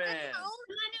 Superman.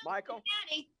 Michael,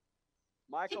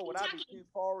 would I be too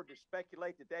forward to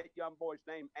speculate that that young boy's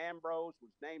name Ambrose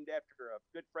was named after a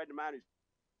good friend of mine who's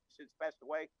since passed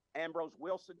away, Ambrose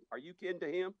Wilson? Are you kin to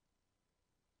him?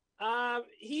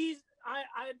 He's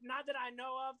I not that I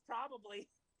know of, probably.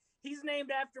 He's named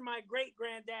after my great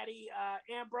granddaddy,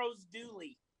 Ambrose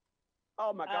Dooley.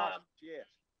 Oh my gosh, yes.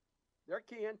 They're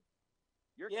kin.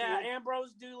 You're kin.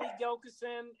 Ambrose Dooley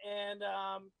Gilkison, and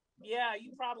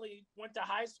you probably went to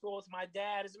high school with my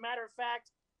dad. As a matter of fact,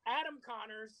 Adam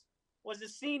Connors was a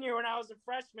senior when I was a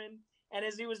freshman. And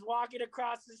as he was walking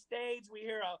across the stage, we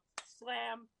hear a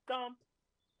slam thump,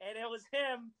 and it was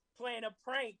him playing a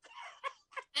prank.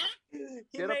 He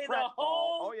made the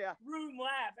whole room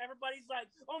laugh. Everybody's like,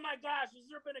 "Oh my gosh, has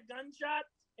there been a gunshot?"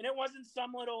 And it wasn't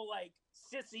some little like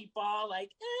sissy fall,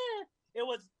 like, It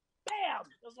was bam.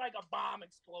 It was like a bomb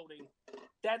exploding.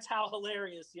 That's how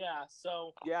hilarious. Yeah.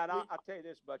 So yeah, and I'll tell you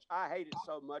this much: I hate it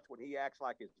so much when he acts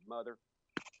like his mother.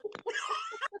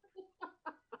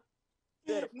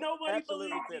 Nobody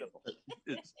believes pitiful.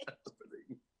 It's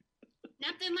happening.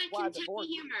 Nothing like Kentucky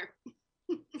humor.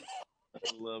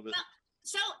 I love it.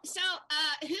 So,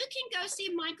 who can go see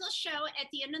Michael's show at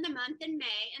the end of the month in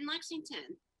May in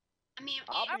Lexington? I mean,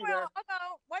 I'll go.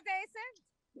 What day is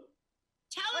it?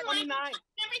 Tell him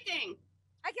everything.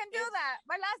 I can do that.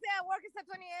 My last day at work is the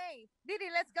 28th. Didi,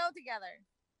 let's go together.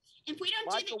 If we don't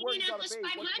do the Indianapolis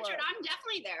 500, I'm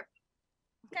definitely there.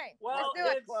 Okay, well,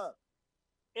 let's do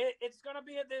it. It's going to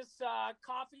be at this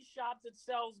coffee shop that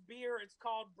sells beer. It's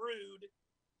called Brood.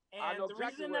 And the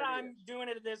reason that I'm doing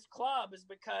it at this club is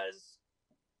because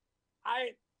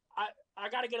I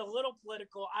got to get a little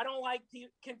political. I don't like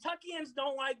Kentuckians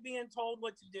don't like being told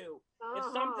what to do. If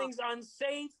something's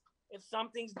unsafe, if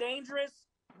something's dangerous,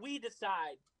 we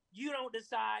decide. You don't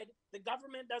decide. The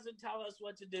government doesn't tell us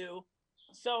what to do.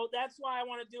 So that's why I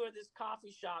want to do it at this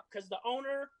coffee shop, because the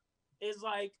owner is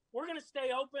like, we're going to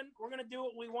stay open. We're going to do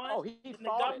what we want. And the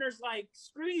governor's like,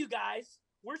 screw you guys.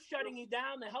 We're shutting you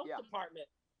down, the health department.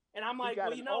 And I'm like,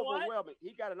 well, you know what?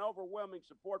 He got an overwhelming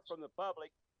support from the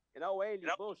public. And Andy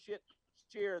bullshit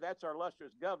cheer, that's our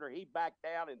illustrious governor. He backed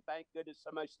down, and thank goodness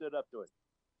somebody stood up to it.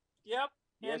 Yep.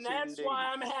 Yes, and that's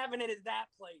why I'm having it at that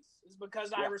place, is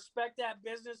because I respect that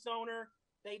business owner.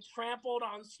 They trampled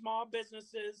on small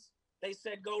businesses. They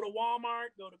said, go to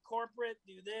Walmart, go to corporate,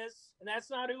 do this. And that's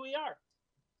not who we are.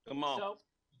 Come on. So,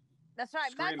 that's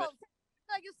right. Michael,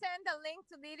 you send the link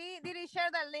to Didi. Didi, share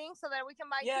that link so that we can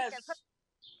buy tickets.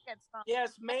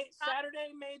 Yes,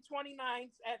 Saturday, May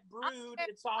 29th at Brood.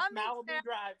 It's off Malibu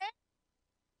Drive.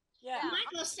 Yeah.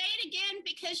 Michael, say it again,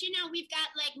 because, we've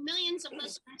got like millions of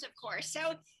listeners, of course. So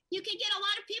you can get a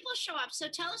lot of people show up. So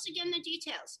tell us again the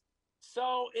details.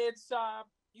 So it's,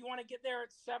 you want to get there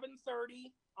at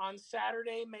 7:30 on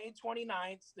Saturday, May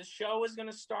 29th. The show is going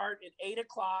to start at 8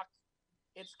 o'clock.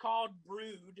 It's called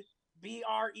Brood,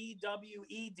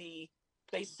 BREWED.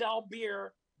 They sell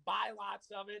beer. Buy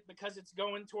lots of it because it's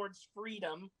going towards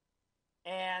freedom.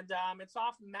 And it's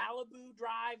off Malibu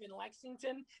Drive in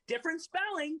Lexington. Different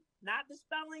spelling, not the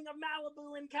spelling of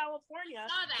Malibu in California,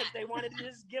 because they wanted to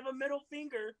just give a middle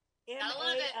finger.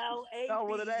 Malabu.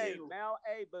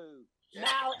 Malabu.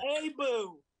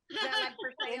 Malabu.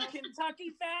 In Kentucky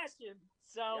fashion.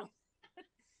 So,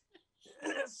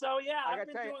 so yeah, I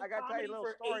gotta tell you a little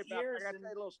story about. I gotta tell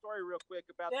you a little story real quick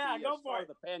about the start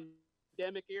of the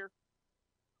pandemic here.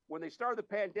 When they started the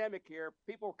pandemic here,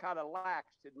 people kind of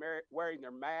laxed in wearing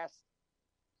their masks.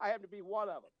 I happen to be one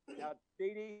of them. Now,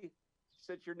 Didi,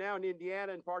 since you're now in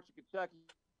Indiana and parts of Kentucky,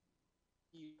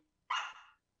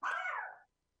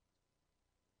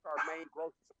 our main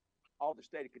grocery, all the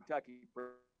state of Kentucky,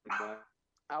 pretty much.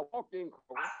 I walked in,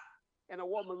 and a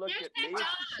woman looked at me and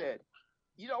she said,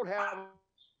 "You don't have."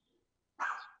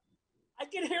 I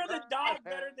can hear the dog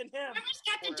better than him. Whoever's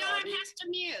got the dog has to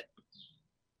mute.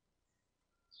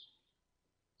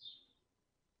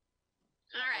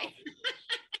 All right.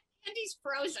 Andy's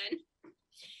frozen.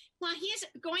 Well, he's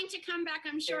going to come back,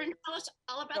 I'm sure, and tell us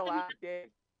all about the.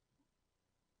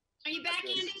 Are you back,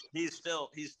 Andy? He's still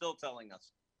telling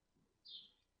us.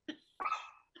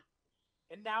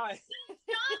 And now dog.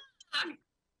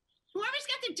 Whoever's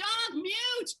got the dog,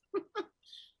 mute.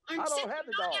 I don't have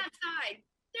the dog outside.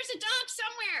 There's a dog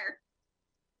somewhere.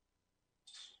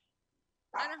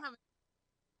 I don't have it.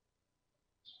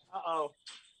 Uh-oh.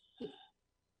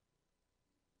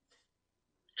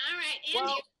 All right,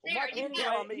 Andy.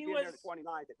 Well, I'll meet you there the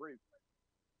 29th at Brood.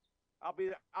 I'll be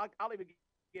there. I'll even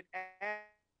get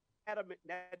Adam.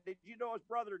 Now, did you know his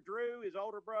brother Drew, his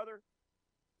older brother?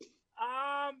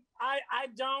 I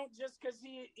don't, just because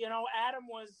he, Adam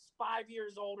was 5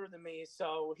 years older than me,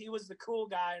 so he was the cool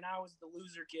guy and I was the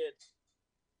loser kid.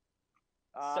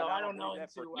 So I don't know him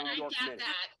too well. I got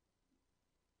that.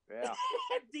 Yeah.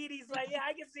 Didi's like, yeah,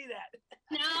 I can see that.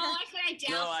 No, I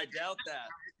doubt. No, I doubt that.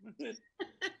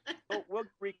 We'll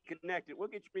reconnect it.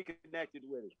 We'll get you reconnected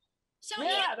with it. So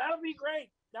yeah, that'll be great.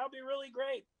 That'll be really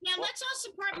great. Yeah, let's all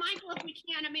support Michael if we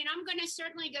can. I mean, I'm going to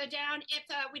certainly go down. If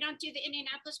we don't do the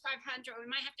Indianapolis 500, we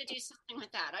might have to do something with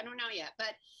that. I don't know yet,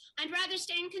 but I'd rather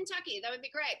stay in Kentucky. That would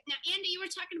be great. Now, Andy, you were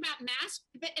talking about masks,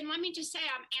 and let me just say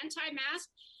I'm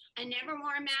anti-mask. I never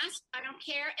wore a mask. I don't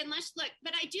care unless, look,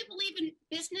 but I do believe in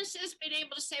businesses being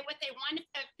able to say what they want. If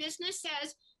a business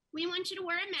says, we want you to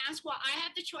wear a mask, well, I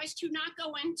have the choice to not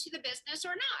go into the business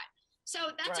or not.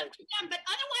 So that's up to them. But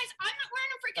otherwise, I'm not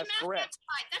wearing a freaking mask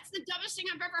outside. That's the dumbest thing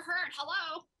I've ever heard.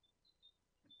 Hello?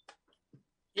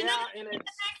 And it's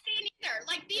the vaccine either.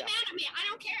 Like, be mad at me. I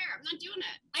don't care. I'm not doing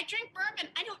it. I drink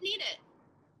bourbon. I don't need it.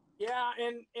 Yeah,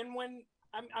 and when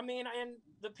I mean, and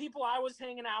the people I was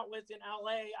hanging out with in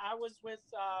LA, I was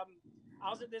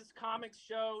at this comic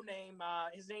show named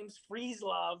his name's Freeze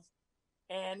Love,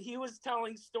 and he was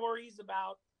telling stories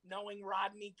about knowing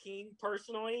Rodney King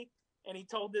personally, and he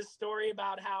told this story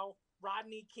about how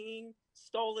Rodney King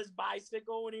stole his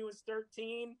bicycle when he was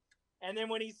 13. And then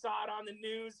when he saw it on the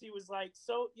news, he was like,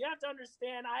 so you have to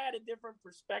understand, I had a different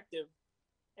perspective.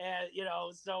 And, you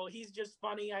know, so he's just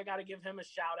funny. I got to give him a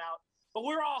shout out. But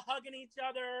we're all hugging each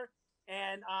other.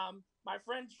 And my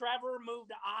friend Trevor moved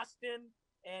to Austin,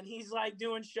 and he's like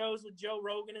doing shows with Joe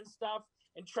Rogan and stuff.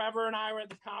 And Trevor and I were at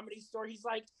the Comedy Store. He's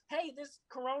like, hey, this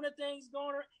Corona thing's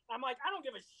going on. I'm like, I don't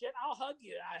give a shit. I'll hug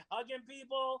you. I hugging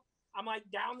people. I'm like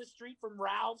down the street from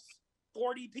Ralph's.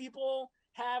 40 people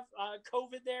have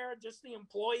COVID there, just the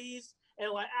employees.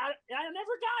 And like, I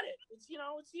never got it. It's, you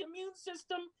know, it's the immune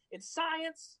system. It's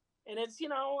science. And it's, you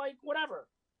know, like whatever.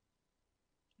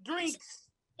 Drinks.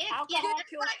 Alcohol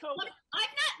kills COVID.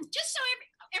 I've not, just so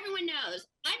everyone knows,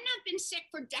 I've not been sick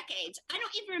for decades. I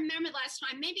don't even remember the last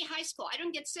time, maybe high school. I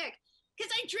don't get sick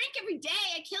because I drink every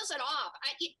day. It kills it off.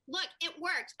 Look, it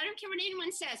works. I don't care what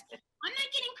anyone says. I'm not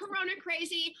getting Corona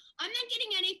crazy. I'm not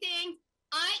getting anything.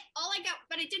 All I got,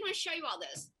 but I did want to show you all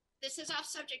this. This is off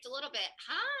subject a little bit.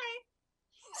 Hi.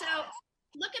 So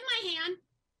look at my hand.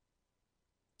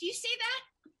 Do you see that?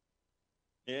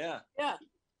 Yeah. Yeah.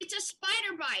 It's a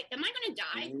spider bite. Am I going to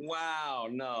die? Wow.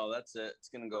 No, that's it. It's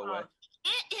going to go away.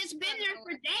 It has been there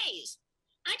for days.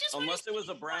 Unless it was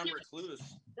a brown recluse.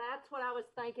 That's what I was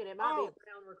thinking. It might be a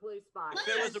brown recluse bite. If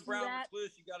it was a brown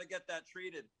recluse, you got to get that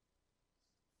treated.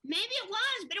 Maybe it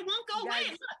was, but it won't go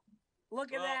away.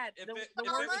 Look at that. The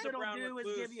worst it'll do is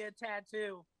give you a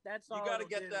tattoo. That's all. You got to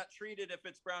get that treated if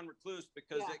it's brown recluse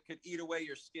because it could eat away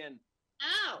your skin.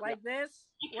 Oh. Like this?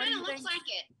 It kind of looks like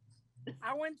it.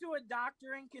 I went to a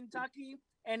doctor in Kentucky,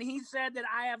 and he said that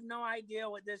I have no idea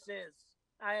what this is.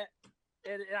 I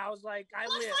was like, it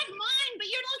looks like mine, but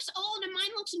yours looks old and mine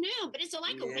looks new, but it's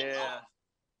like a week old.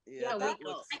 Yeah,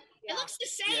 it looks the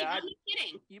same. I'm not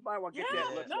kidding. You might want to get that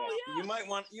looked at. You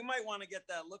might want to get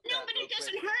that looked at. No, but it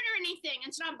doesn't hurt or anything.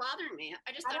 It's not bothering me.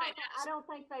 I just thought I'd ask. I don't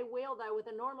think they will though. With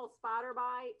a normal spider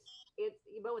bite,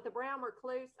 but with a brown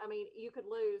recluse, I mean, you could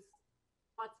lose.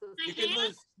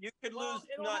 You could lose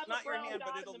not your hand,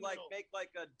 but it'll make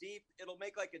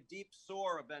like a deep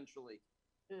sore eventually.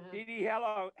 Dee Dee,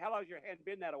 how long's your hand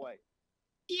been that way?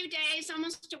 Few days,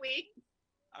 almost a week.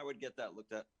 I would get that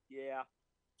looked at. Yeah.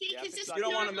 See, you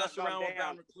don't want to mess around with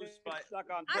brown recluse bites.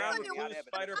 Brown recluse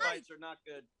spider bites are not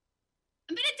good.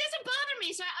 But it doesn't bother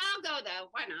me, so I'll go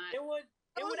though. Why not? It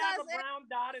would have a brown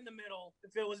dot in the middle.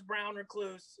 If it was brown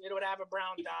recluse, it would have a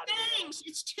brown dot. Fangs.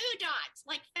 It's 2 dots,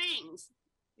 like fangs.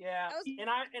 Yeah, and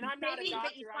I'm not a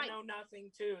doctor. I know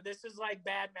nothing too. This is like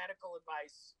bad medical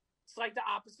advice. It's like the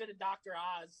opposite of Dr.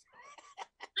 Oz.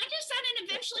 I just thought it'd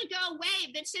eventually go away,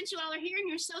 but since you all are here and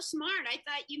you're so smart, I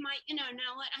thought you might, know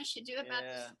what I should do about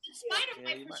this. Spider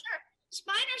bite for sure.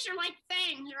 Spiders are like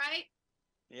fangs, right?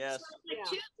 Yes. So like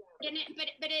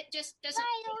but it just doesn't.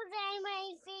 Spiders are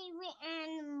my favorite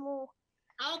animal.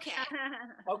 Okay.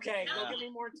 Okay, go give me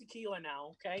more tequila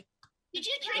now, okay? Did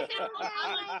you drink that?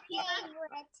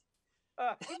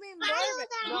 You mean bourbon?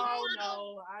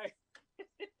 No.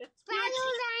 Spiders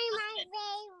are my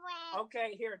favorite. Okay,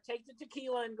 here, take the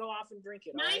tequila and go off and drink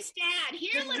it. Nice, Dad.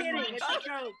 Here, just kidding. It's a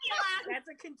joke. That's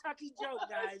a Kentucky joke,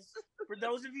 guys. For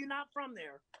those of you not from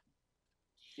there.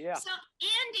 Yeah. So,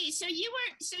 Andy,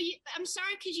 I'm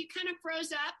sorry because you kind of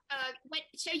froze up.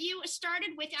 So you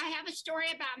started with, I have a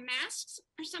story about masks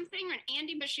or something, or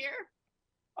Andy Bashir?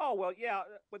 Oh, well, yeah.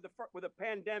 When the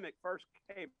pandemic first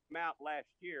came out last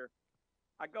year,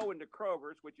 I go into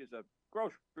Kroger's, which is a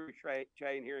grocery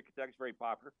chain here in Kentucky. It's very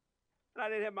popular. And I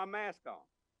didn't have my mask on.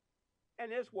 And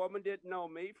this woman didn't know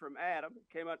me from Adam.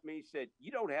 Came up to me and said,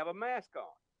 "You don't have a mask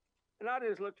on." And I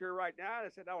just looked at her right now and I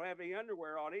said, "I don't have any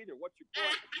underwear on either. What's your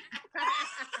point?"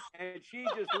 And she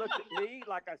just looked at me.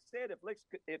 Like I said, if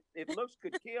looks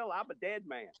could kill, I'm a dead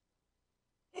man.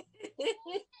 I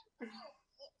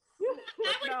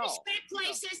would respect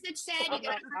places that said you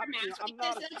got to wear a mask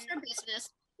because that's their business.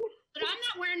 But I'm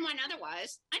not wearing one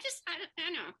otherwise. I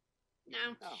know. No.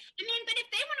 I mean, but if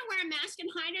they want to wear a mask and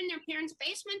hide in their parents'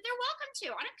 basement, they're welcome to.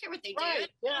 I don't care what they do.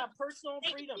 Yeah, personal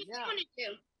freedom. Yeah. Want to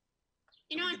do.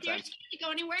 You know, if they're scared to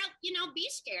go anywhere, be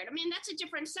scared. I mean, that's a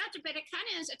different subject, but it kind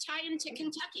of is a tie into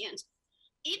Kentuckians.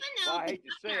 Even though I hate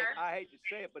to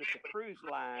say it, but if the cruise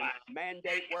line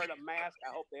mandate wearing a mask, I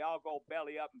hope they all go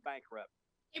belly up and bankrupt.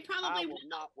 They probably I will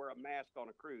not wear a mask on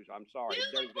a cruise. I'm sorry. Who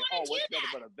would want to do nothing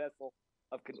but a vessel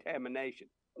of contamination.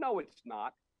 No, it's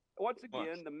not. Once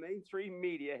again, the mainstream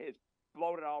media has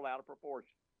blown it all out of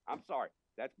proportion. I'm sorry.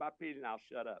 That's my opinion. I'll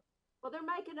shut up. Well, they're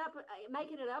making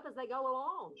it up as they go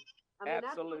along. I mean,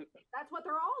 absolutely. That's what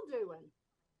they're all doing.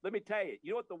 Let me tell you.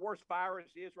 You know what the worst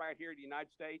virus is right here in the United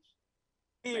States?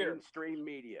 Fear. Mainstream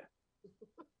media.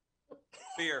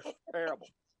 Fear. Terrible.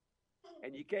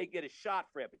 And you can't get a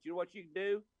shot for it. But you know what you can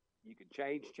do? You can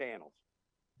change channels.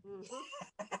 Mm-hmm.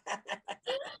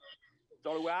 It's the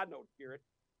only way I know to hear it.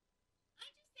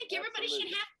 I think everybody should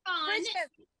have fun.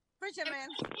 Man.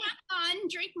 Have fun,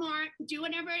 drink more, do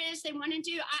whatever it is they want to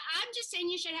do. I'm just saying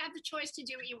you should have the choice to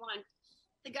do what you want.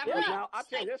 The government. Now, I'll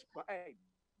tell you this. Hey,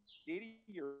 Dee,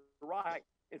 you're right.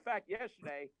 In fact,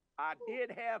 yesterday, I did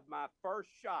have my first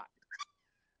shot.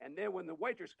 And then when the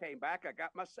waitress came back, I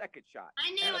got my second shot.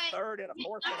 I knew and it. a third and a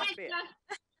fourth and a fifth.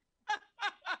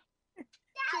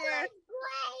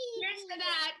 Cheers to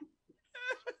that.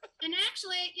 And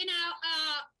actually,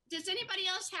 does anybody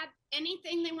else have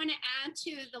anything they want to add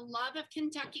to the love of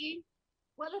Kentucky?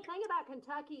 Well, the thing about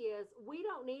Kentucky is we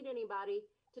don't need anybody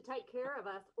to take care of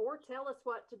us or tell us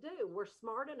what to do. We're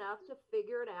smart enough to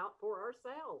figure it out for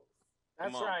ourselves.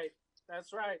 That's right.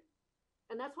 That's right.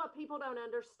 And that's what people don't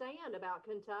understand about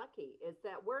Kentucky is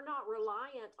that we're not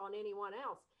reliant on anyone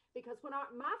else. Because when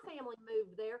my family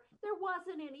moved there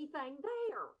wasn't anything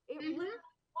there. It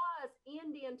literally was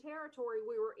Indian territory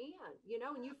we were in,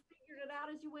 and you figured it out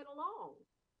as you went along.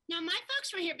 Now, my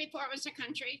folks were here before it was a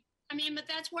country. I mean, but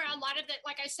that's where a lot of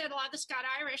like I said, a lot of the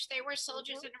Scot-Irish, they were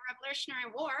soldiers in the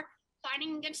Revolutionary War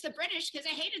fighting against the British because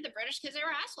they hated the British because they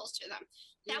were assholes to them.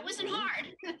 That wasn't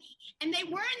hard. And they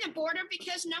were in the border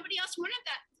because nobody else wanted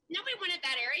that. Nobody wanted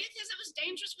that area because it was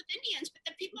dangerous with Indians. But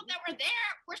the people that were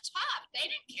there were tough. They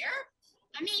didn't care.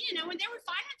 I mean, when they were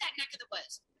fine with that neck of the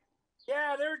woods.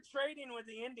 Yeah, they're trading with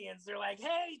the Indians. They're like,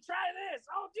 hey, try this.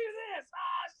 I'll do this.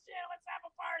 Oh, shit, let's have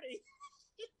a party.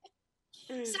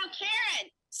 So,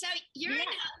 Karen, you're in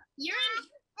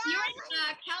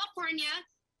California,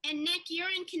 and Nick, you're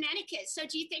in Connecticut. So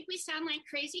do you think we sound like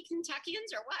crazy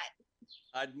Kentuckians or what?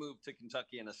 I'd move to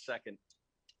Kentucky in a second.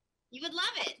 You would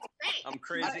love it. Great. I'm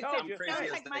crazy. I'm crazy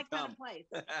as they come.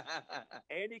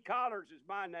 Andy Collars is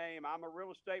my name. I'm a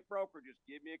real estate broker. Just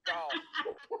give me a call.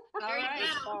 All right.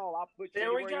 I'll put you there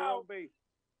we where you go. want to be.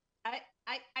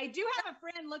 I do have a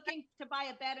friend looking to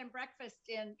buy a bed and breakfast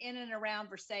in and around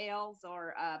Versailles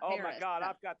or Paris. Oh my God,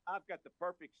 I've got the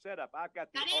perfect setup. I've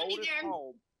got the oldest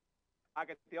home. I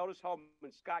got the oldest home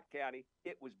in Scott County.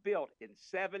 It was built in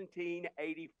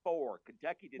 1784.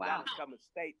 Kentucky did not become a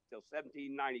state until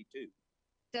 1792.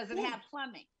 Does it have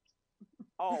plumbing?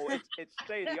 Oh, it's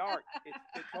state of the art.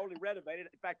 It's totally renovated.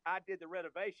 In fact, I did the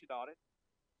renovation on it.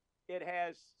 It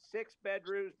has 6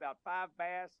 bedrooms, about 5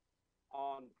 baths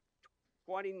on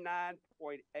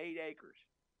 29.8 acres.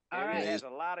 And it has a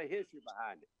lot of history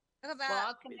behind it. Look at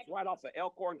that. It's right off of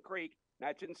Elkhorn Creek.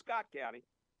 That's in Scott County,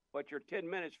 but you're 10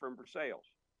 minutes from Versailles.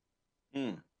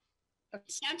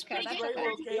 Sounds pretty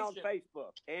good. Be on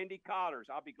Facebook, Andy Collars.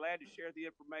 I'll be glad to share the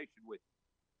information with you.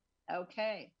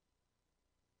 Okay.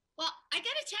 Well, I got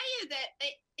to tell you that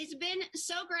it's been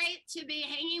so great to be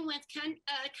hanging with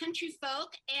country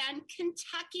folk and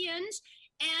Kentuckians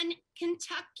and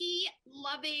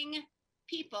Kentucky-loving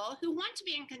people who want to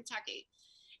be in Kentucky.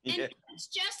 And it's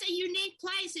just a unique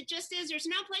place. It just is. There's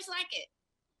no place like it.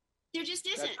 There just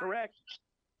isn't. That's correct.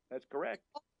 That's correct.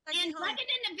 And rugged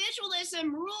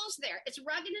individualism rules there. It's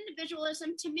rugged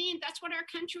individualism. To me, that's what our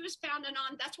country was founded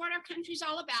on. That's what our country's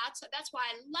all about. So that's why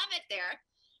I love it there.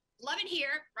 Love it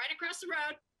here, right across the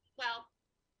road. Well,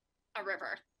 a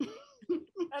river.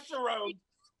 That's a road.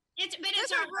 It's a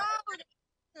road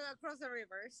across the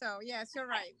river. So yes, you're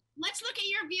right. Let's look at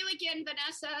your view again,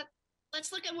 Vanessa.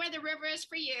 Let's look at where the river is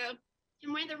for you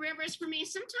and where the river is for me.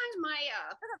 Sometimes my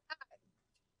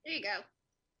there you go.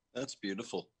 That's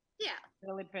beautiful. Yeah.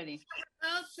 Really pretty.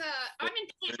 Both I'm in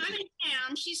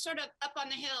town. She's sort of up on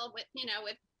the hill with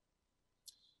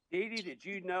Dee Dee, did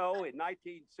you know in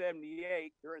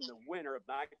 1978, during the winter of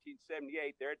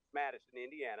 1978, there at Madison,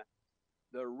 Indiana,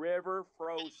 the river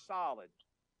froze solid,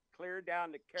 clear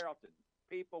down to Carrollton.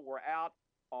 People were out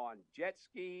on jet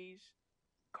skis,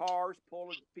 cars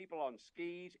pulling people on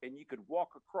skis, and you could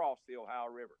walk across the Ohio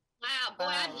River. Wow,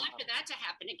 boy, I'd love for that to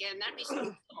happen again. That'd be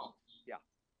so cool. Yeah.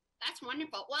 That's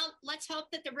wonderful. Well, let's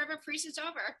hope that the river freezes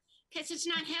over, because it's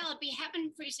not hell. It'd be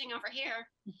heaven freezing over here.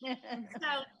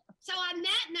 So on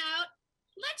that note,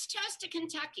 let's toast to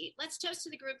Kentucky. Let's toast to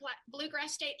the group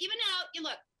Bluegrass State. Even though,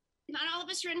 look, not all of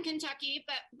us are in Kentucky,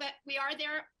 but we are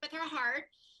there with our heart,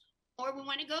 or we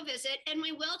want to go visit, and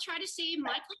we will try to see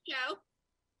Michael Joe.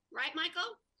 Right,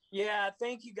 Michael? Yeah,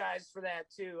 thank you guys for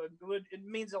that too. It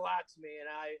means a lot to me, and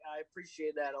I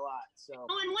appreciate that a lot. So.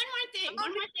 Oh, and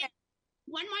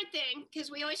one more thing,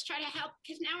 because we always try to help,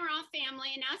 because now we're all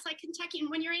family, and now it's like Kentucky, and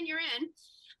when you're in, you're in.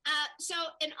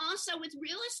 And also with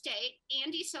real estate,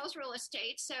 Andy sells real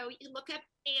estate, so you look up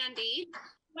Andy.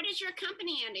 What is your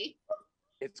company, Andy?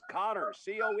 It's Connors,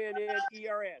 Conners,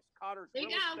 Connors Real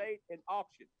Estate and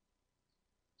Auction.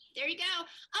 There you go.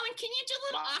 Oh, and can you do a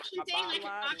little auction thing, like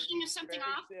an auction of something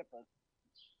off? Simple.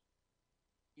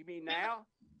 You mean now?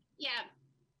 Yeah.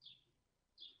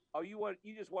 Oh, you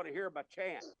just want to hear my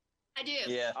chant? I do.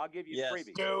 Yeah. I'll give you a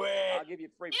freebie. Do it. I'll give you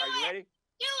a freebie. Are you ready?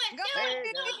 Do it. Do it.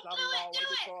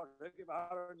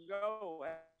 Go.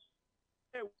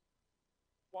 Hey,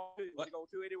 1, 2, what? Go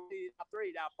 2,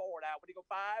 3, now 4, now when you go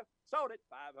 5, sold it,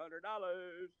 $500.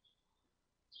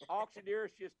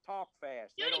 Auctioneers just talk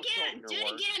fast. Do it again,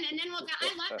 and then we'll go.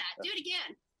 I love that. Do it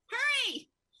again. Hurry!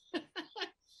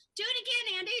 Do it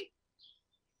again, Andy.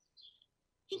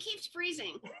 He keeps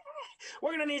freezing.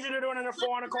 We're gonna need you to do it in a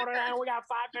 4 1/4 hour. We got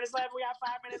 5 minutes left. We got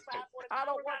 5 minutes. 5:45. I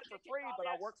don't work for free,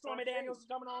 but I work for Stormy Daniels is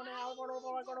coming on now. I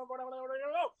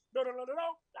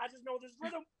just know this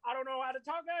rhythm. I don't know how to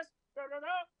talk this.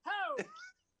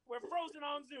 We're frozen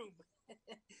on Zoom.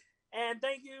 And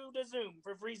thank you to Zoom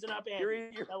for freezing up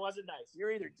Andy. That wasn't nice. You're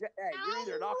either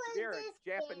an auctioneer or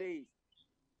Japanese.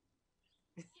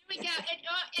 Here we go.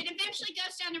 It eventually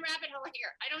goes down the rabbit hole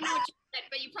here. I don't know what you said,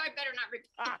 but you probably better not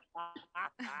repeat.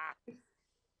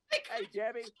 Hey,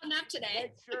 Debbie, enough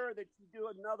today. Make sure that you do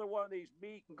another one of these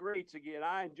meet and greets again.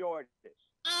 I enjoyed it.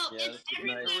 Oh, it's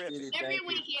every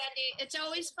week, Andy. It's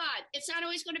always fun. It's not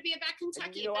always going to be about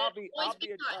Kentucky. And, I'll be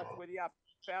in touch with you. I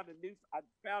found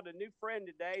a new friend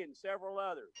today and several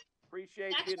others.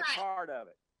 Appreciate being a part of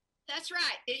it. That's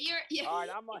right. All right,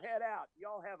 I'm gonna head out.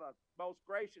 Y'all have a most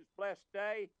gracious, blessed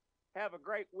day. Have a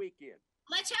great weekend.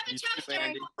 Let's have a toast,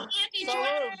 Andy.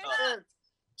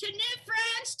 To new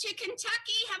friends, to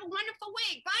Kentucky. Have a wonderful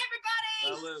week. Bye,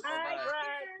 everybody.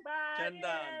 Bye.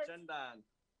 Chendan.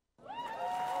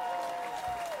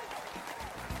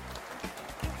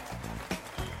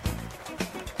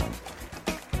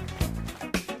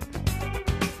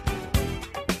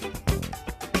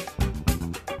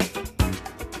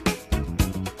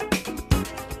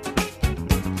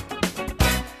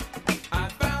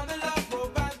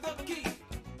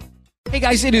 Hey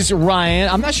guys, it is Ryan.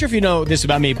 I'm not sure if you know this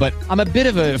about me, but I'm a bit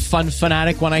of a fun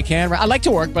fanatic when I can. I like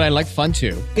to work, but I like fun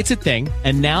too. It's a thing.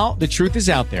 And now the truth is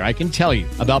out there. I can tell you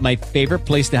about my favorite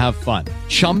place to have fun.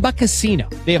 Chumba Casino.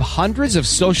 They have hundreds of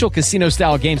social casino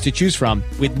style games to choose from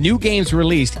with new games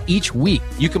released each week.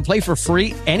 You can play for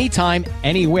free anytime,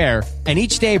 anywhere. And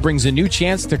each day brings a new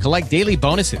chance to collect daily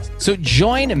bonuses. So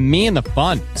join me in the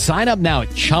fun. Sign up now at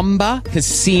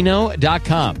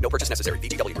ChumbaCasino.com. No purchase necessary.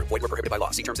 VGW. Void where prohibited by law.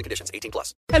 See terms and conditions.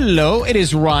 18+. Hello, it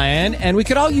is Ryan, and we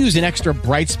could all use an extra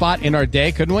bright spot in our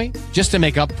day, couldn't we? Just to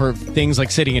make up for things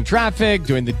like sitting in traffic,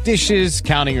 doing the dishes,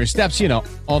 counting your steps,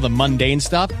 all the mundane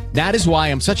stuff. That is why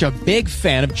I'm such a big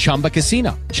fan of Chumba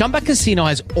Casino. Chumba Casino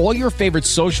has all your favorite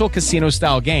social casino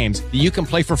style games that you can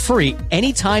play for free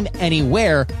anytime,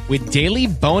 anywhere with daily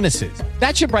bonuses.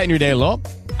 That should brighten your day a little.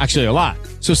 Actually, a lot.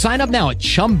 So sign up now at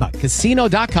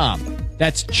ChumbaCasino.com.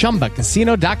 That's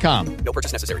ChumbaCasino.com. No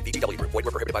purchase necessary. VGW. Void where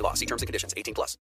prohibited by law. See terms and conditions. 18+.